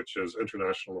 which is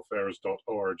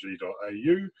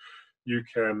internationalaffairs.org.au, you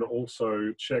can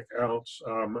also check out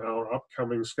our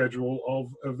upcoming schedule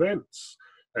of events.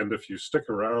 And if you stick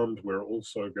around, we're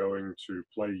also going to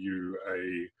play you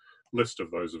a list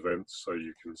of those events so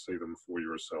you can see them for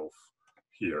yourself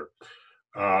here.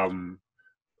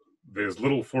 There's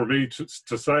little for me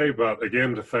to say, but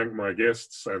again, to thank my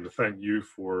guests and to thank you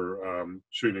for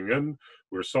tuning in.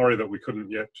 We're sorry that we couldn't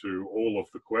get to all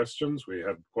of the questions. We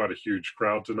had quite a huge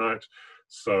crowd tonight,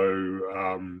 so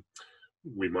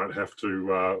we might have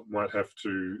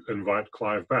to invite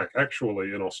Clive back.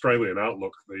 Actually, in Australian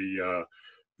Outlook, the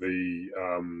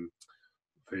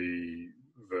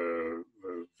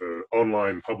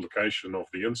online publication of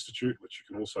the Institute, which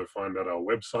you can also find at our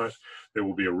website. There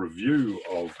will be a review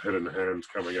of Head in Hand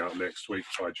coming out next week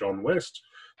by John West.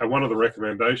 And one of the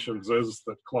recommendations is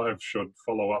that Clive should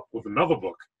follow up with another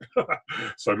book.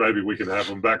 So maybe we can have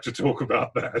him back to talk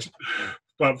about that.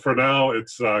 But for now,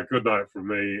 it's good night from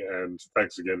me, and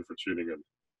thanks again for tuning in.